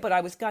idea, but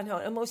I was gun ho.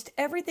 And most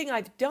everything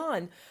I've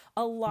done,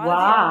 a lot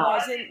of it Wow.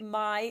 wasn't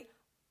my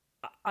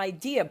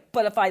idea,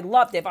 but if I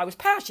loved it, if I was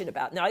passionate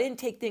about it. Now, I didn't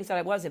take things that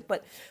I wasn't,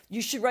 but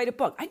you should write a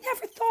book. I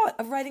never thought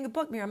of writing a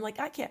book, Mira. I'm like,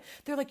 I can't.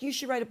 They're like, you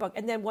should write a book.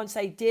 And then once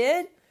I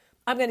did,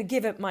 I'm going to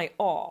give it my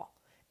all.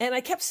 And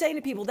I kept saying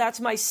to people, that's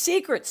my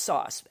secret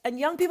sauce. And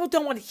young people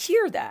don't want to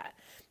hear that.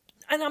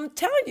 And I'm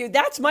telling you,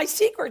 that's my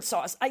secret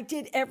sauce. I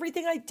did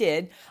everything I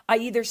did. I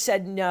either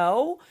said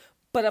no,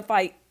 but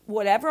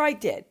whatever I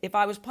did, if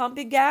I was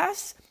pumping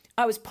gas,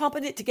 I was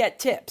pumping it to get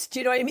tips. Do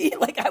you know what I mean?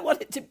 Like I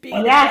wanted to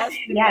be the Yes,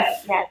 best,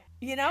 yes, yes.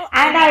 And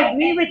and I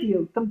agree with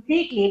you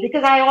completely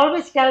because I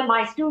always tell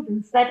my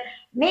students that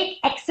make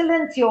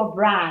excellence your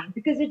brand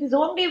because it is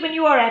only when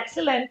you are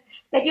excellent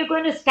that you're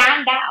going to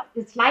stand out.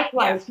 It's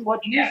yeah, likewise to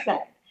what you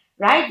said,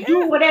 right? Do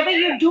yeah, whatever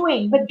you're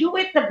doing, but do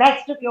it the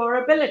best of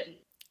your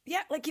ability.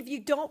 yeah. Like if you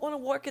don't want to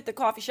work at the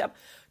coffee shop,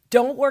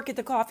 don't work at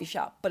the coffee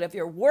shop. But if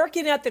you're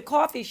working at the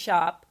coffee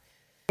shop,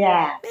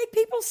 Yeah. make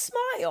people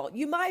smile.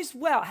 You might as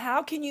well.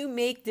 How can you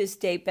make this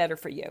day better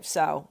for you?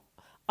 So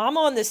I'm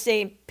on the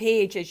same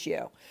page as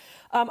you.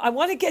 I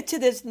want to get to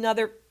this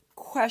another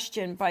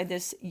question by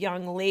this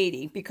young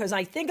lady because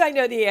I think I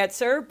know the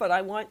answer, but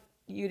I want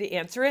you to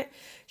answer it.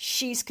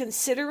 She's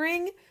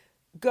considering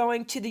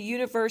going to the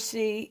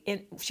university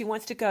and she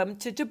wants to come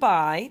to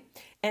Dubai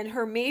and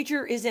her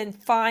major is in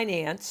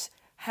finance.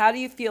 How do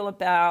you feel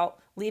about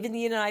leaving the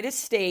United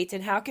States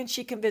and how can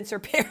she convince her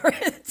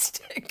parents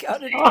to go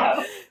to Dubai?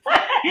 Oh.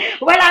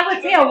 Well, I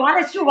would say a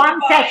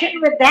 1:1 session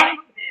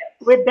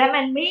with them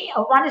and me,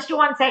 a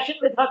 1:1 session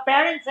with her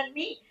parents and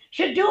me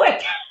should do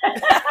it.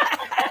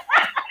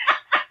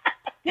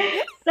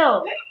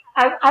 So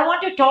I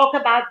want to talk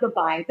about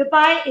Dubai.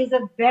 Dubai is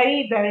a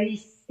very, very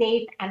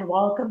safe and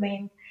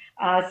welcoming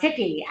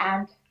city,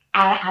 and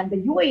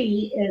the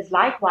UAE is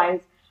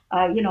likewise,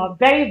 a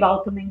very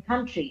welcoming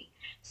country.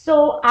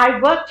 So I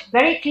worked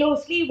very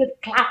closely with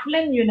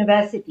Claflin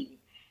University,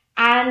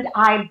 and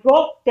I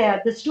brought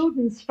the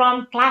students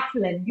from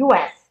Claflin,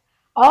 US,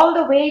 all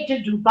the way to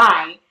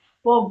Dubai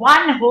for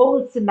one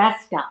whole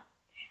semester.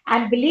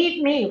 And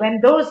believe me,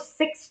 when those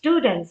 6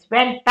 students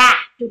went back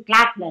to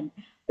Claflin,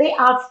 they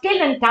are still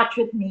in touch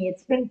with me.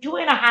 It's been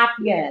 2.5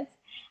 years,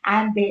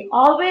 and they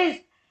always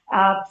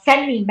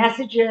send me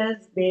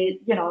messages. They,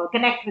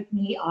 connect with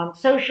me on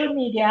social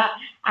media,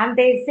 and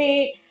they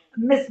say,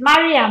 Miss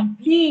Mariam,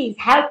 please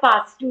help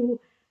us to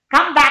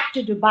come back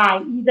to Dubai,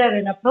 either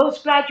in a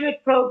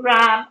postgraduate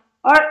program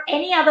or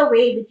any other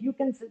way that you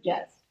can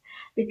suggest,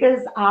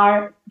 because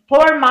our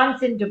 4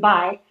 months in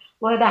Dubai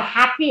were the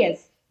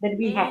happiest that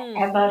we had Mm,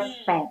 ever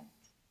spent.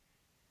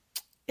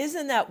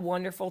 isn't that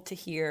wonderful to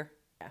hear?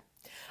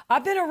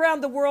 I've been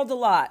around the world a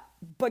lot,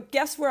 but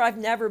guess where I've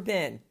never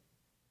been?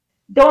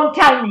 Don't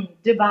tell me,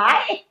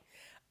 Dubai?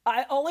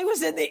 I only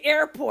was in the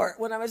airport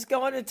when I was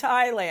going to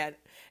Thailand.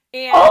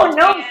 Oh And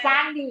no,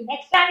 Sandy.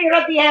 Next time you're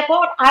at the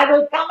airport, I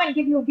will come and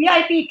give you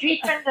VIP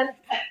treatment and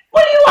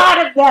pull you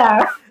out of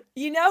there.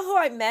 you know who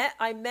I met?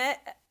 I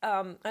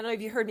don't know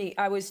if you heard me.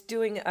 I was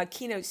doing a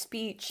keynote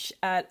speech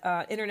at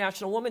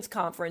International Women's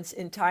Conference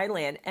in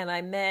Thailand, and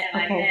I met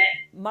Okay.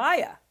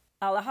 Maya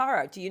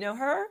Alahara. Do you know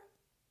her?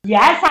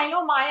 Yes, I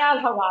know Maya Al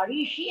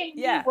Hawari. She and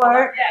me Yeah.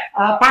 were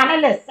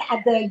panelists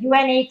at the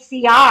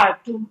UNHCR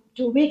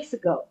two weeks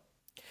ago.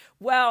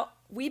 Well,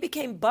 we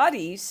became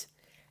buddies,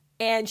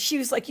 and she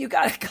was like, "You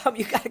gotta come,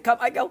 you gotta come."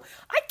 I go,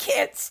 "I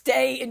can't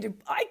stay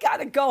I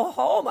gotta go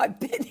home. I've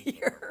been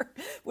here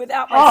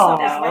without my son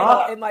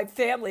Oh, and my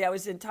family. I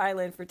was in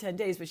Thailand for 10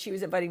 days, but she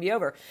was inviting me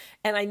over,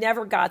 and I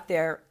never got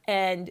there.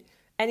 And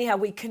anyhow,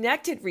 we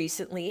connected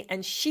recently,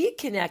 and she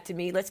connected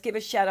me. Let's give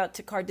a shout out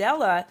to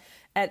Cardella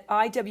at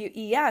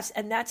IWES,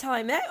 and that's how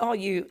I met all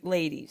you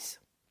ladies.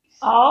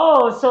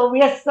 Oh, so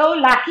we are so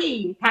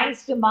lucky,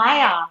 thanks to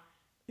Maya.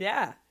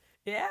 Yeah,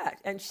 yeah.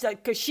 And she's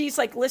like, because she's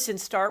like, listen,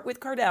 start with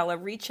Cardella,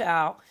 reach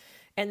out.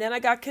 And then I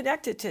got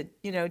connected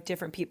to,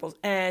 different people.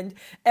 And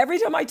every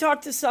time I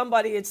talk to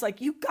somebody, it's like,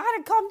 you got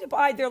to come to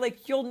Dubai. They're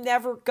like, you'll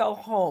never go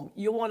home.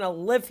 You want to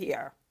live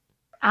here.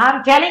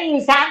 I'm telling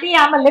you, Sandy,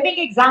 I'm a living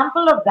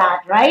example of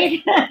that,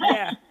 right?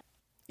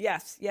 Yeah.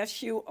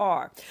 Yes, you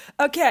are.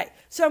 Okay.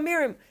 So,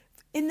 Miriam,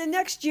 in the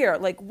next year,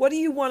 like, what do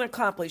you want to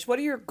accomplish? What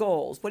are your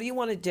goals? What do you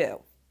want to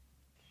do?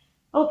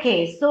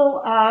 Okay,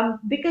 so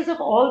because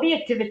of all the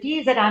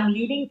activities that I'm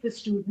leading for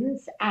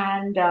students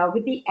and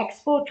with the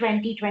Expo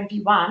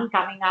 2021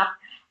 coming up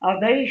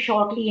very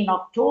shortly in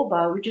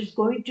October, which is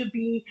going to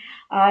be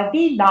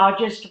the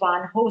largest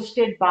one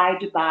hosted by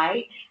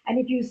Dubai. And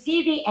if you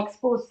see the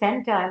Expo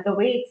Center and the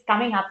way it's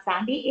coming up,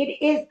 Sandy,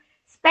 it is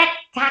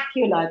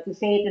spectacular to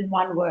say it in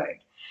one word.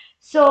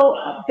 So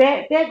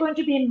there are going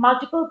to be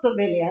multiple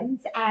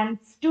pavilions and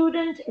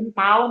student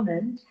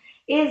empowerment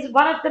is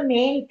one of the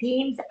main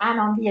themes and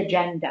on the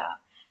agenda.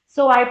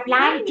 So I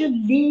plan to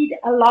lead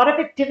a lot of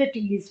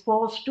activities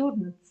for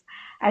students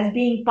as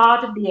being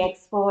part of the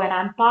expo, and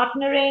I'm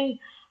partnering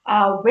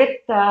with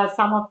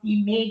some of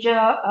the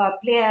major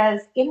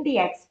players in the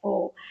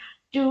expo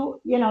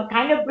to,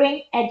 kind of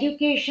bring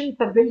education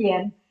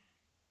pavilion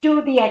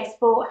to the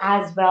expo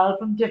as well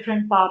from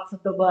different parts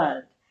of the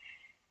world.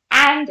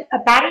 And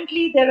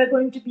apparently, there are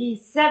going to be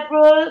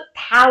several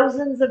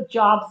thousands of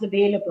jobs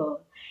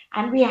available.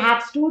 And we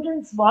have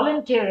students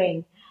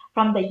volunteering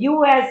from the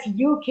US,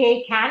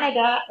 UK,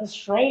 Canada,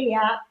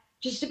 Australia,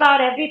 just about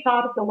every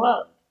part of the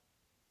world.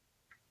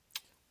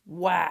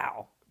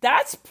 Wow.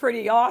 That's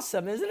pretty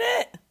awesome, isn't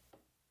it?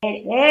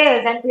 It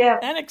is. And we are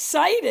And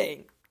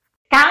exciting.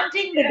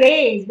 counting the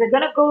days. We're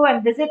going to go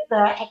and visit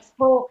the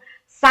expo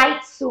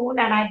site soon.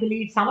 And I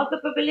believe some of the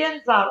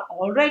pavilions are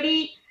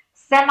already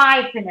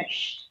semi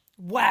finished.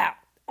 Wow.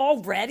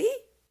 Already?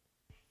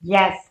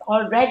 Yes,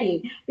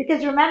 already.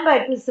 Because remember,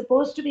 it was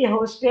supposed to be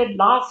hosted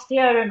last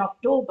year in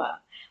October,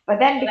 but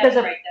then because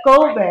of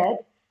COVID,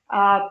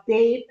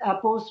 they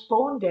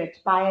postponed it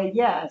by a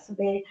year. So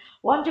they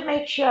want to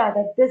make sure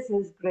that this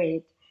is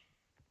great.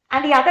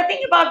 And the other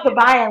thing about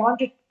Dubai, I want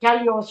to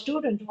tell your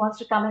student who wants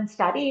to come and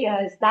study here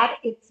is that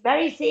it's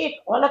very safe.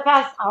 All of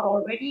us are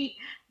already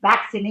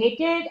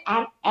vaccinated,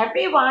 and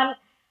everyone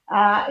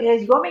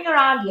is roaming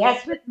around,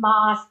 yes, with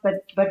masks,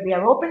 but we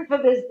are open for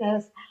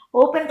business,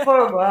 open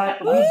for work.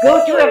 We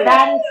go to Woo!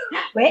 events.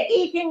 We're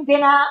eating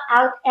dinner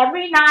out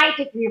every night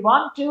if we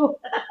want to.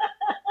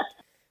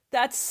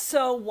 That's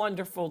so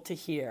wonderful to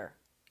hear.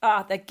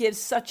 That gives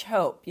such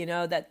hope,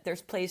 that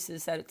there's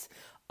places that it's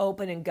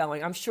open and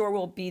going. I'm sure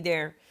we'll be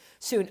there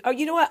soon. Oh,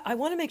 you know what? I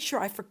want to make sure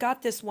I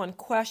forgot this one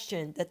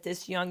question that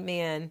this young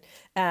man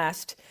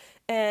asked.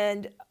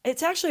 And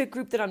it's actually a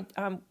group that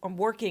I'm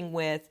working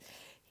with.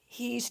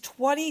 He's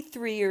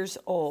 23 years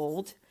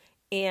old,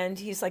 and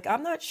he's like,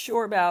 I'm not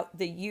sure about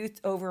the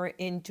youth over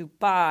in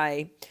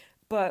Dubai,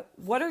 but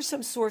what are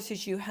some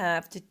sources you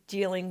have to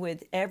dealing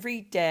with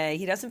every day?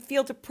 He doesn't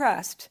feel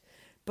depressed,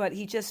 but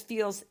he just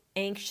feels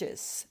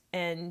anxious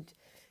and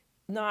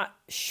not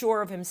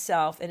sure of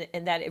himself,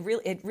 and that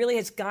it really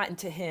has gotten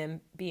to him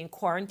being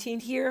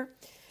quarantined here,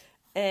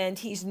 and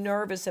he's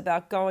nervous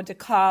about going to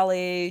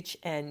college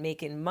and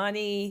making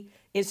money.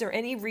 Is there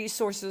any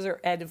resources or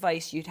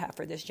advice you'd have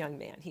for this young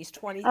man? He's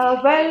 23.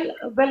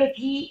 Well, if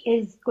he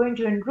is going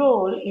to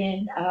enroll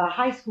in a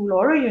high school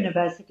or a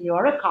university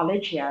or a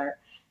college here,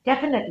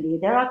 definitely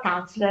there are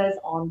counselors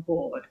on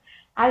board,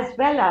 as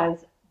well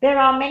as there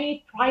are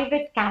many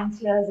private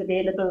counselors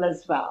available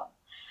as well.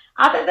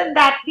 Other than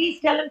that, please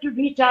tell him to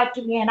reach out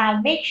to me and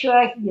I'll make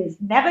sure he is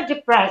never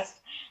depressed.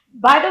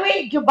 By the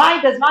way,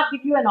 Dubai does not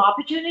give you an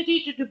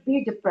opportunity to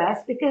be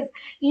depressed because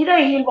either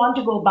he'll want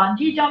to go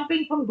bungee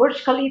jumping from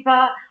Burj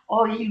Khalifa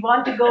or he'll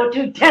want to go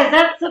to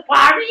desert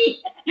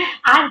safari.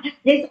 And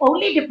his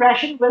only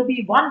depression will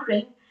be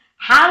wondering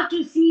how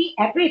to see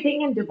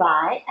everything in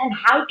Dubai and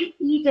how to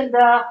eat in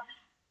the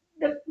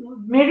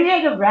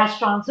myriad of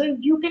restaurants. So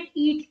you can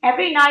eat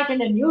every night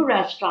in a new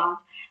restaurant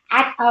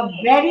at a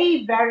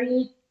very,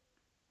 very,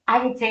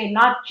 I would say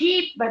not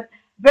cheap, but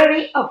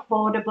very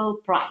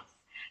affordable price.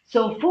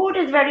 So food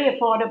is very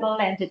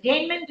affordable,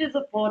 entertainment is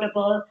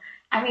affordable.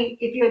 I mean,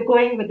 if you're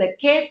going with the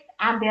kids,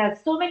 and there are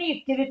so many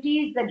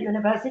activities that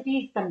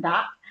universities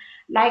conduct,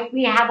 like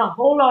we have a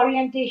whole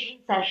orientation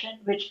session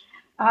which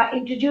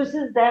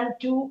introduces them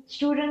to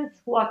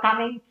students who are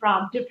coming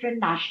from different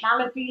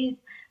nationalities.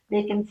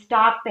 They can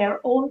start their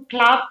own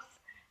clubs.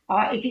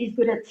 If he's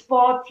good at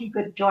sports, he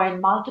could join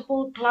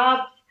multiple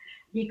clubs.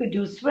 He could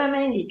do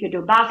swimming, he could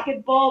do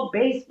basketball,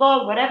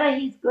 baseball, whatever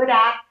he's good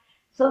at.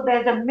 So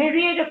there's a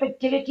myriad of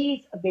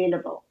activities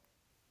available.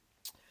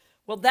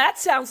 Well, that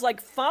sounds like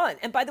fun.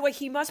 And by the way,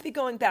 he must be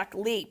going back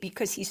late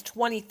because he's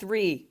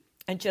 23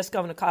 and just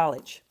going to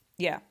college.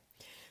 Yeah.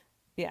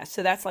 Yeah.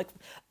 So that's like,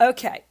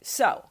 okay.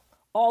 So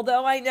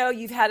Although I know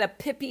you've had a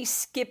pippy,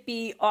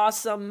 skippy,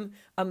 awesome,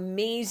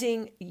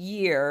 amazing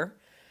year,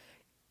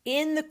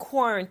 in the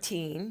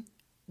quarantine,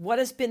 what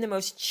has been the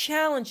most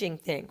challenging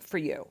thing for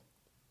you?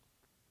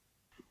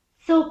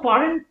 So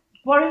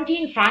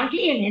quarantine,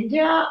 frankly, in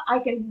India, I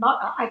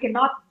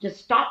cannot just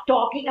stop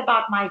talking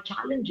about my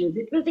challenges.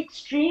 It was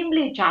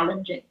extremely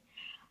challenging.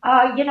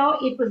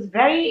 It was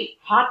very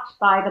hot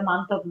by the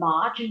month of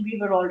March, and we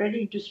were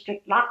already into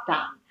strict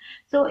lockdown.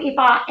 So if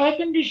our air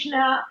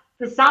conditioner,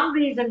 for some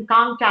reason,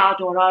 conked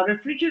out, or our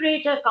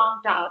refrigerator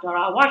conked out, or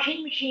our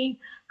washing machine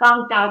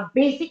conked out,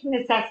 basic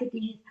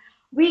necessities,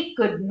 we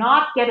could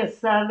not get a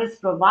service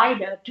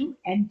provider to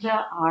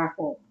enter our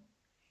home.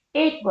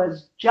 It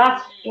was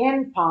just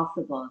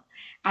impossible.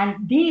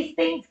 And these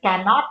things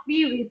cannot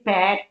be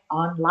repaired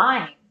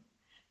online.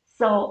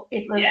 So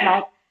it was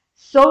like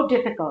so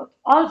difficult.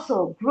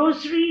 Also,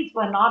 groceries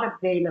were not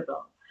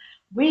available.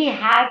 We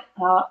had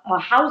a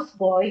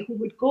houseboy who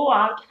would go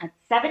out at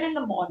 7 in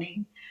the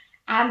morning,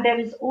 and there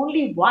is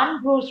only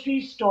one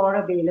grocery store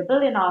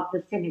available in our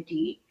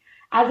vicinity,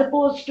 as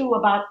opposed to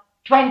about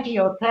 20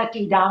 or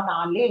 30 down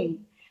our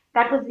lane.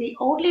 That was the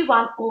only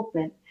one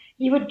open.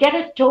 He would get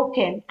a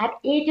token at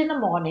 8 in the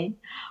morning,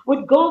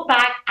 would go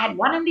back at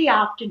 1 in the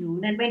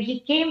afternoon, and when he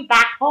came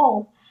back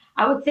home,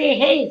 I would say,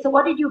 "Hey, so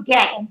what did you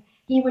get?" And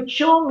he would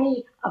show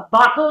me a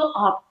bottle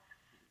of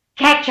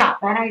ketchup.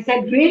 And I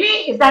said,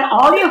 "Really? Is that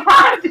all you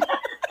had?"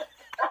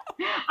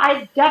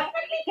 I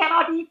definitely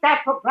cannot eat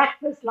that for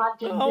breakfast,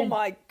 lunch, and Oh dinner.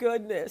 my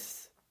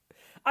goodness.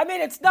 I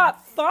mean, it's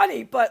not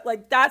funny, but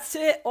like that's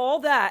it, all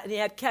that, and he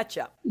had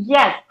ketchup.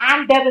 Yes,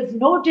 and there was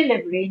no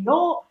delivery,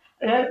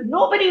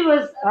 nobody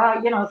was,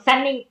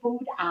 sending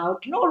food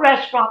out, no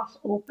restaurants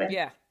open,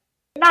 Yeah.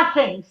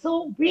 nothing.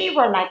 So we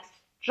were like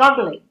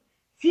struggling,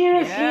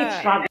 seriously Yeah.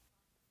 struggling.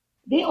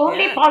 The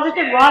only Yeah.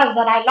 positive was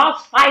that I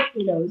lost 5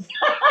 kilos.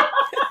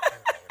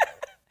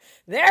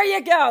 There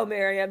you go,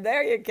 Miriam.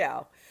 There you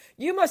go.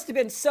 You must have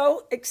been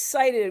so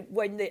excited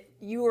when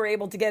you were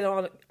able to get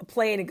on a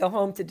plane and go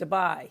home to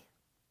Dubai.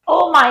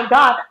 Oh my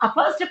God.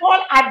 First of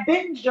all, I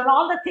binged on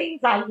all the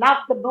things I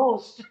loved the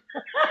most.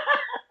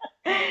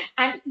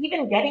 And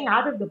even getting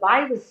out of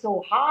Dubai was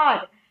so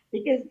hard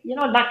because,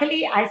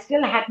 luckily I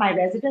still had my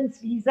residence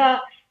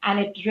visa and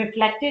it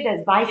reflected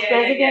as vice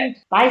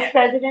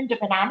president of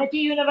an Amity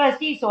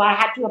University. So I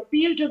had to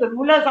appeal to the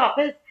ruler's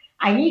office.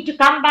 I need to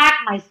come back.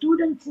 My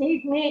students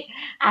need me.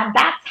 And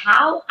that's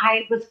how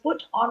I was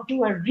put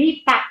onto a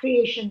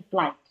repatriation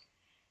flight.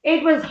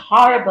 It was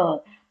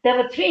horrible. There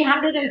were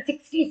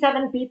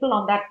 367 people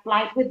on that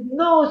flight with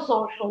no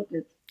social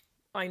distance.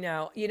 I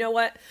know. You know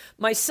what?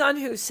 My son,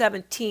 who's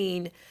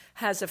 17,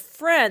 has a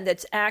friend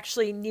that's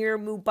actually near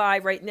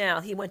Mumbai right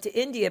now. He went to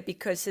India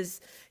because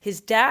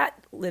his dad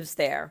lives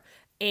there.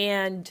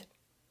 And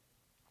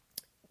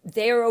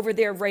they're over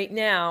there right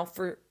now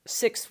for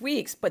 6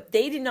 weeks, but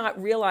they did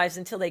not realize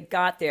until they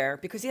got there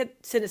because he had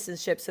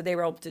citizenship, so they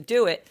were able to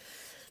do it.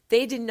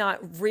 They did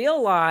not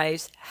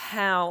realize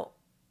how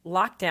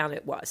lockdown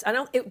it was.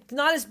 It's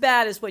not as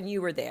bad as when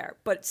you were there,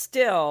 but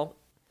still,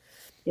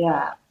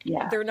 Yeah,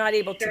 yeah. they're not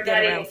able to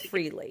get around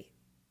freely.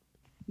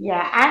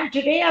 Yeah, and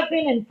today I've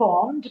been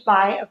informed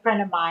by a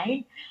friend of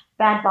mine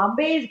that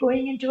Bombay is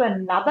going into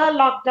another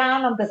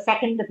lockdown on the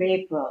 2nd of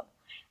April.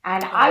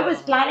 And I was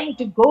Oh, planning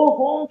to go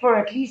home for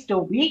at least a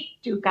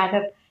week to kind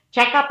of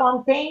check up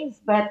on things,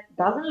 but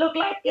doesn't look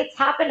like it's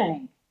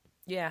happening.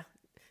 yeah.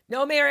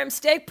 No, Miriam,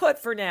 stay put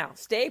for now.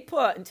 Stay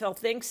put until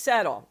things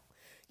settle.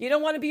 You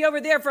don't want to be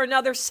over there for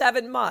another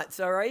 7 months,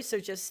 all right? So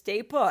just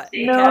stay put,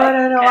 No, okay?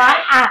 no, no.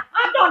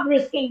 I'm not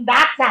risking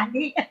that,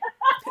 Sandy.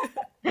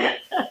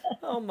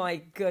 Oh my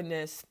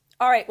goodness.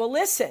 All right, well,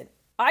 listen,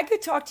 I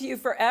could talk to you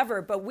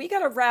forever, but we got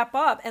to wrap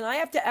up, and I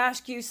have to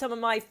ask you some of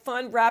my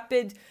fun,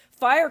 rapid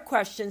fire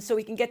questions so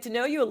we can get to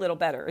know you a little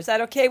better. Is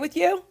that okay with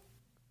you?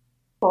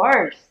 Of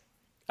course.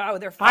 Oh,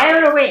 they're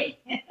Fire fun. away.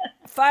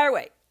 Fire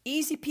away.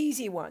 Easy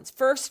peasy ones.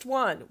 First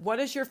one, what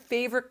is your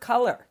favorite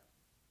color?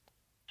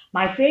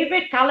 My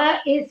favorite color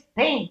is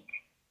pink.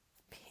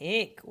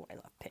 Pink. Oh, I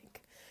love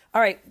pink.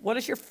 All right, what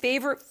is your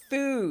favorite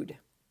food?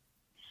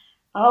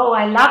 Oh,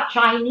 I love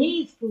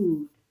Chinese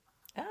food.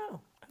 Oh,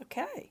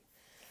 okay.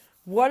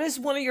 What is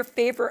one of your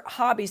favorite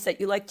hobbies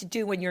that you like to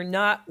do when you're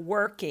not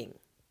working?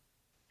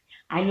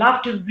 I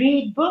love to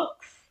read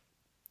books.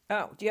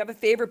 Oh, do you have a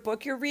favorite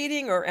book you're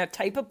reading or a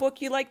type of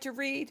book you like to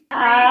read?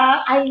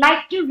 I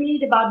like to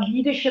read about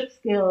leadership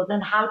skills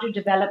and how to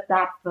develop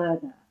that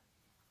further.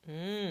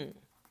 Mm.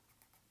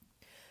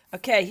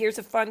 Okay, here's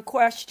a fun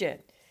question.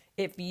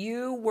 If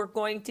you were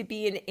going to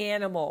be an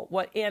animal,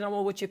 what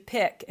animal would you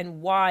pick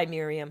and why,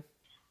 Miriam?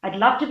 I'd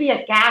love to be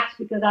a cat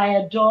because I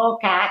adore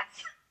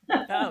cats.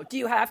 Oh, do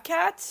you have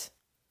cats?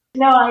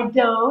 No, I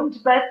don't,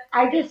 but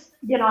I just,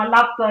 I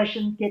love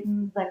Persian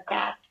kittens and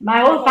cats. My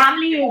Your whole whole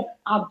family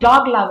are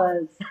dog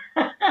lovers.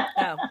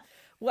 Oh.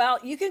 Well,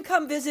 you can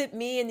come visit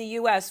me in the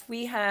US.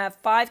 We have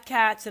 5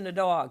 cats and a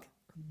dog.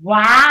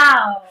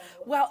 Wow.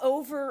 Well,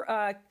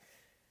 over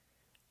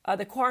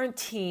the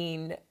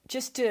quarantine,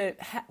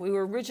 we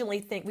were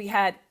originally we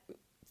had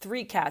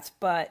 3 cats,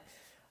 but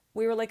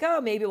we were like,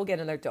 oh, maybe we'll get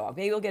another dog.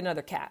 Maybe we'll get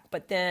another cat.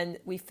 But then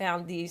we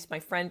found my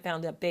friend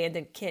found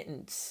abandoned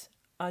kittens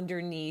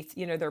underneath,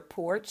 their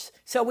porch.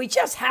 So we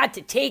just had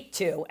to take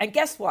two. And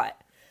guess what?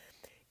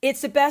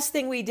 It's the best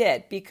thing we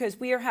did because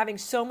we are having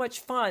so much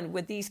fun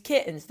with these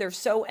kittens. They're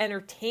so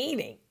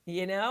entertaining,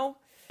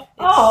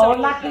 Oh, so,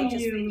 lucky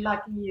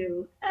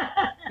you.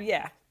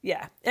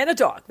 Yeah. And a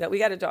dog. We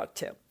got a dog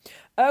too.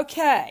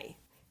 Okay.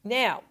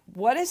 Now,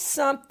 what is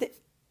something,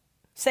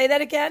 say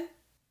that again?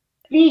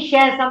 Please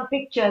share some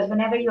pictures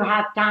whenever you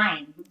have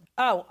time.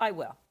 Oh, I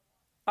will.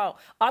 Oh,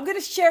 I'm going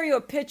to share you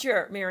a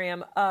picture,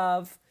 Miriam,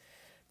 of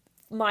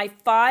my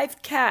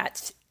 5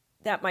 cats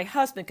that my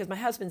husband, because my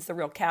husband's the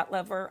real cat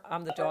lover.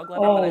 I'm the dog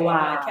lover, but I love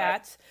my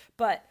cats.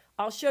 But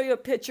I'll show you a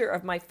picture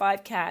of my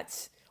 5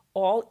 cats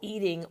all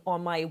eating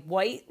on my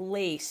white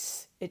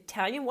lace,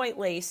 Italian white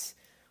lace,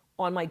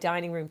 on my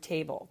dining room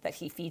table that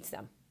he feeds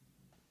them.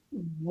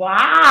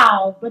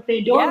 Wow, but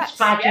they don't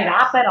scratch it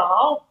up at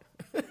all.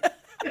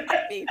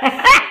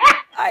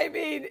 I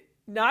mean,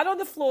 not on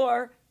the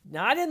floor,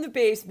 not in the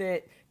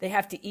basement. They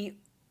have to eat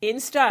in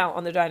style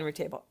on the dining room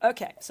table.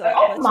 Okay, so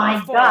oh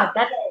my God,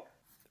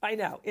 I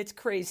know, it's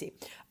crazy.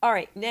 All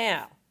right,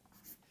 now,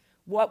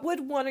 what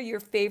would one of your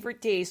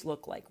favorite days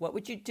look like? What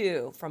would you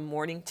do from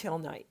morning till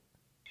night?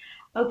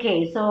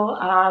 Okay, so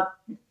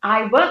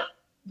I work,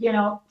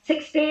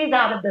 6 days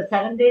out of the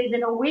 7 days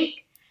in a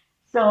week.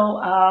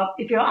 So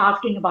if you're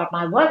asking about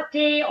my work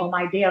day or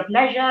my day of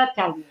leisure,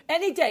 tell me.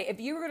 Any day, if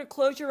you were going to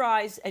close your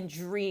eyes and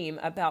dream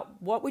about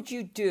what would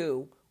you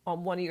do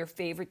on one of your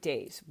favorite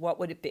days, what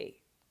would it be?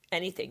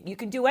 Anything. You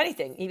can do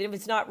anything, even if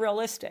it's not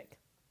realistic.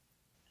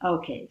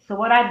 Okay, so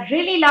what I'd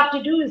really love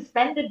to do is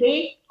spend the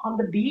day on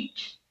the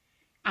beach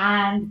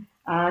and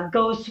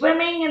go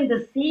swimming in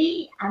the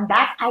sea. And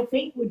that, I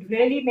think, would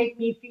really make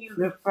me feel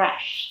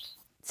refreshed.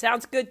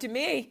 Sounds good to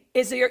me.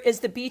 Is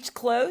the beach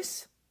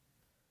close?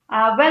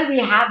 Well, we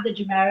have the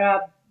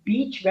Jumeirah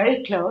beach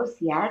very close,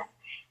 yes.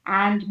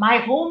 And my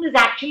home is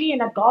actually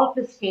in a golf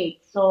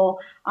estate. So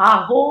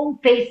our home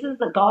faces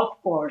a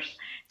golf course.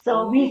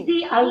 So we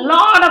see a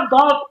lot of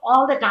golf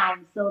all the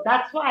time. So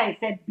that's why I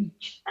said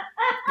beach.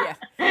 Yeah.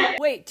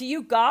 Wait, do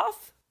you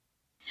golf?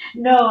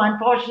 No,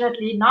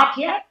 unfortunately, not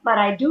yet. But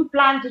I do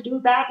plan to do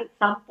that at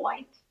some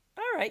point.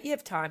 All right, you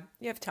have time.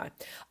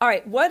 All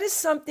right, what is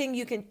something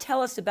you can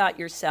tell us about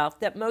yourself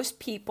that most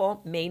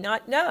people may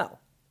not know?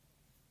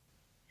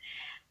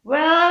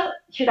 Well,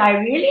 should I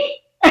really?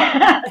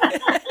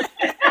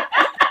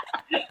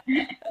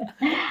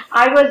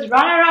 I was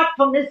runner-up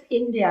for Miss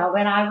India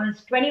when I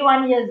was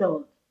 21 years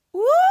old.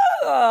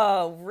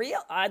 Whoa,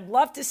 real? I'd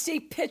love to see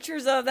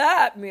pictures of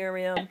that,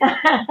 Miriam.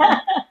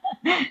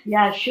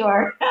 Yeah,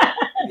 sure.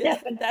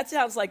 Yeah, that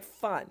sounds like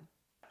fun.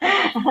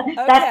 Okay.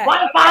 That's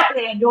one part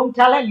there, don't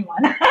tell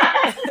anyone.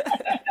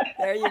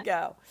 There you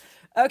go.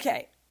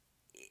 Okay.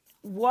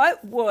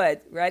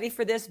 Ready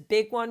for this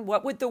big one?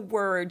 What would the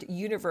word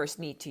universe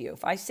mean to you?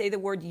 If I say the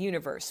word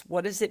universe,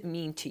 what does it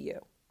mean to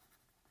you?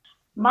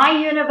 My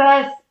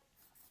universe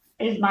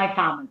is my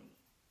family.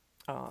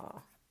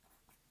 Oh,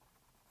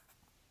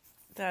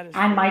 that is.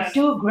 And my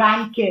 2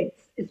 grandkids,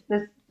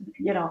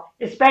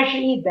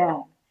 especially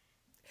them.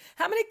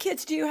 How many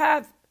kids do you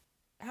have?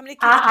 How many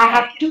kids? I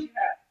have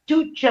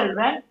two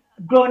children,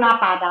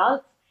 grown-up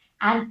adults,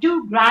 and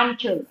 2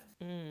 grandchildren.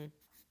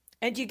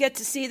 And do you get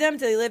to see them?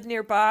 Do they live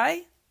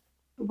nearby?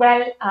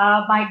 Well,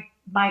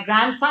 my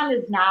grandson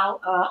is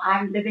now,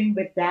 I'm living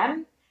with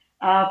them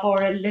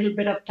for a little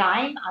bit of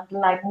time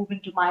until I move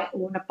into my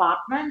own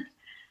apartment.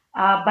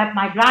 But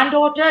my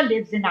granddaughter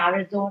lives in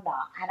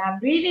Arizona, and I'm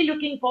really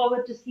looking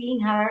forward to seeing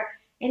her,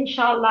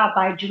 inshallah,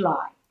 by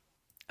July.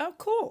 Oh,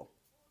 cool.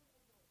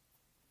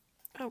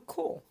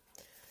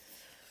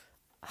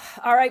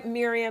 All right,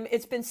 Miriam,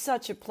 it's been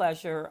such a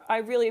pleasure. I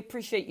really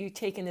appreciate you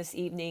taking this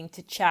evening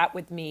to chat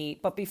with me.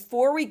 But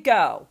before we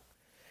go,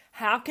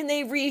 how can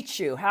they reach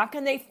you? How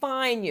can they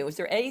find you? Is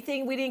there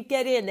anything we didn't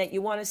get in that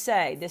you want to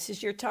say? This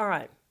is your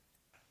time.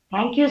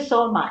 Thank you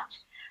so much.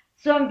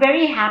 So I'm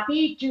very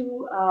happy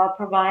to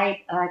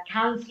provide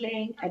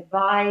counseling,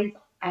 advice,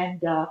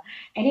 and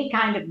any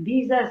kind of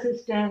visa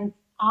assistance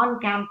on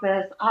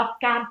campus, off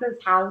campus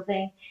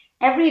housing,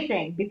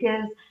 everything,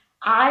 because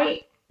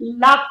I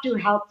love to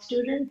help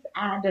students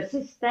and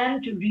assist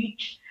them to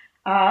reach,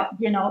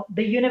 the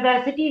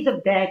universities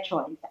of their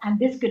choice. And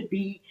this could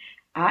be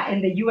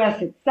in the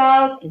US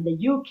itself, in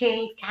the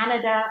UK,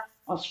 Canada,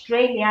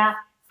 Australia,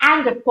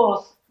 and of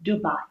course,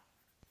 Dubai.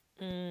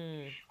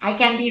 I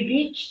can be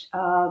reached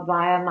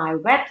via my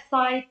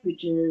website,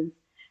 which is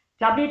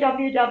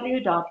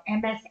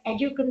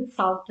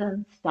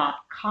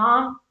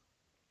www.mseduconsultants.com.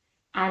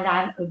 And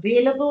I'm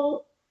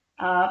available,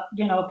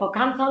 for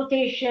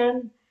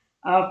consultation,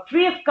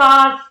 free of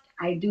cost.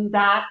 I do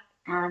that.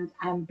 And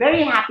I'm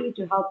very happy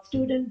to help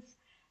students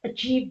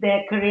achieve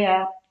their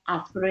career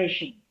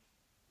aspirations.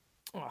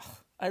 Oh,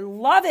 I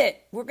love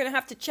it. We're going to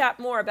have to chat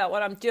more about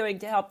what I'm doing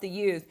to help the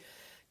youth.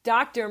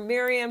 Dr.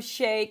 Miriam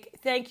Sheikh,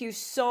 thank you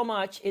so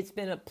much. It's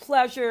been a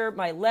pleasure.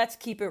 My Let's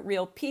Keep It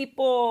Real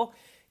people.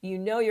 You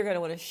know you're going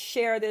to want to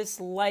share this,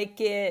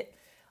 like it.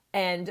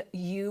 And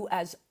you,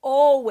 as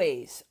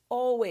always,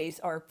 always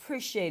are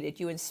appreciated.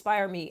 You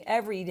inspire me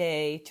every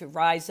day to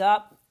rise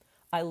up.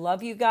 I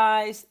love you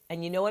guys.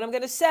 And you know what I'm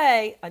going to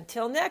say?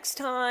 Until next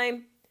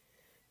time,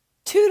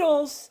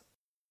 toodles.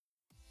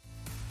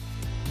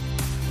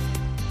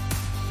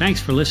 Thanks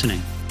for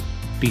listening.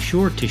 Be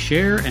sure to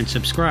share and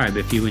subscribe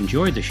if you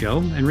enjoyed the show.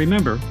 And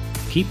remember,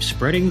 keep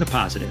spreading the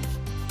positive.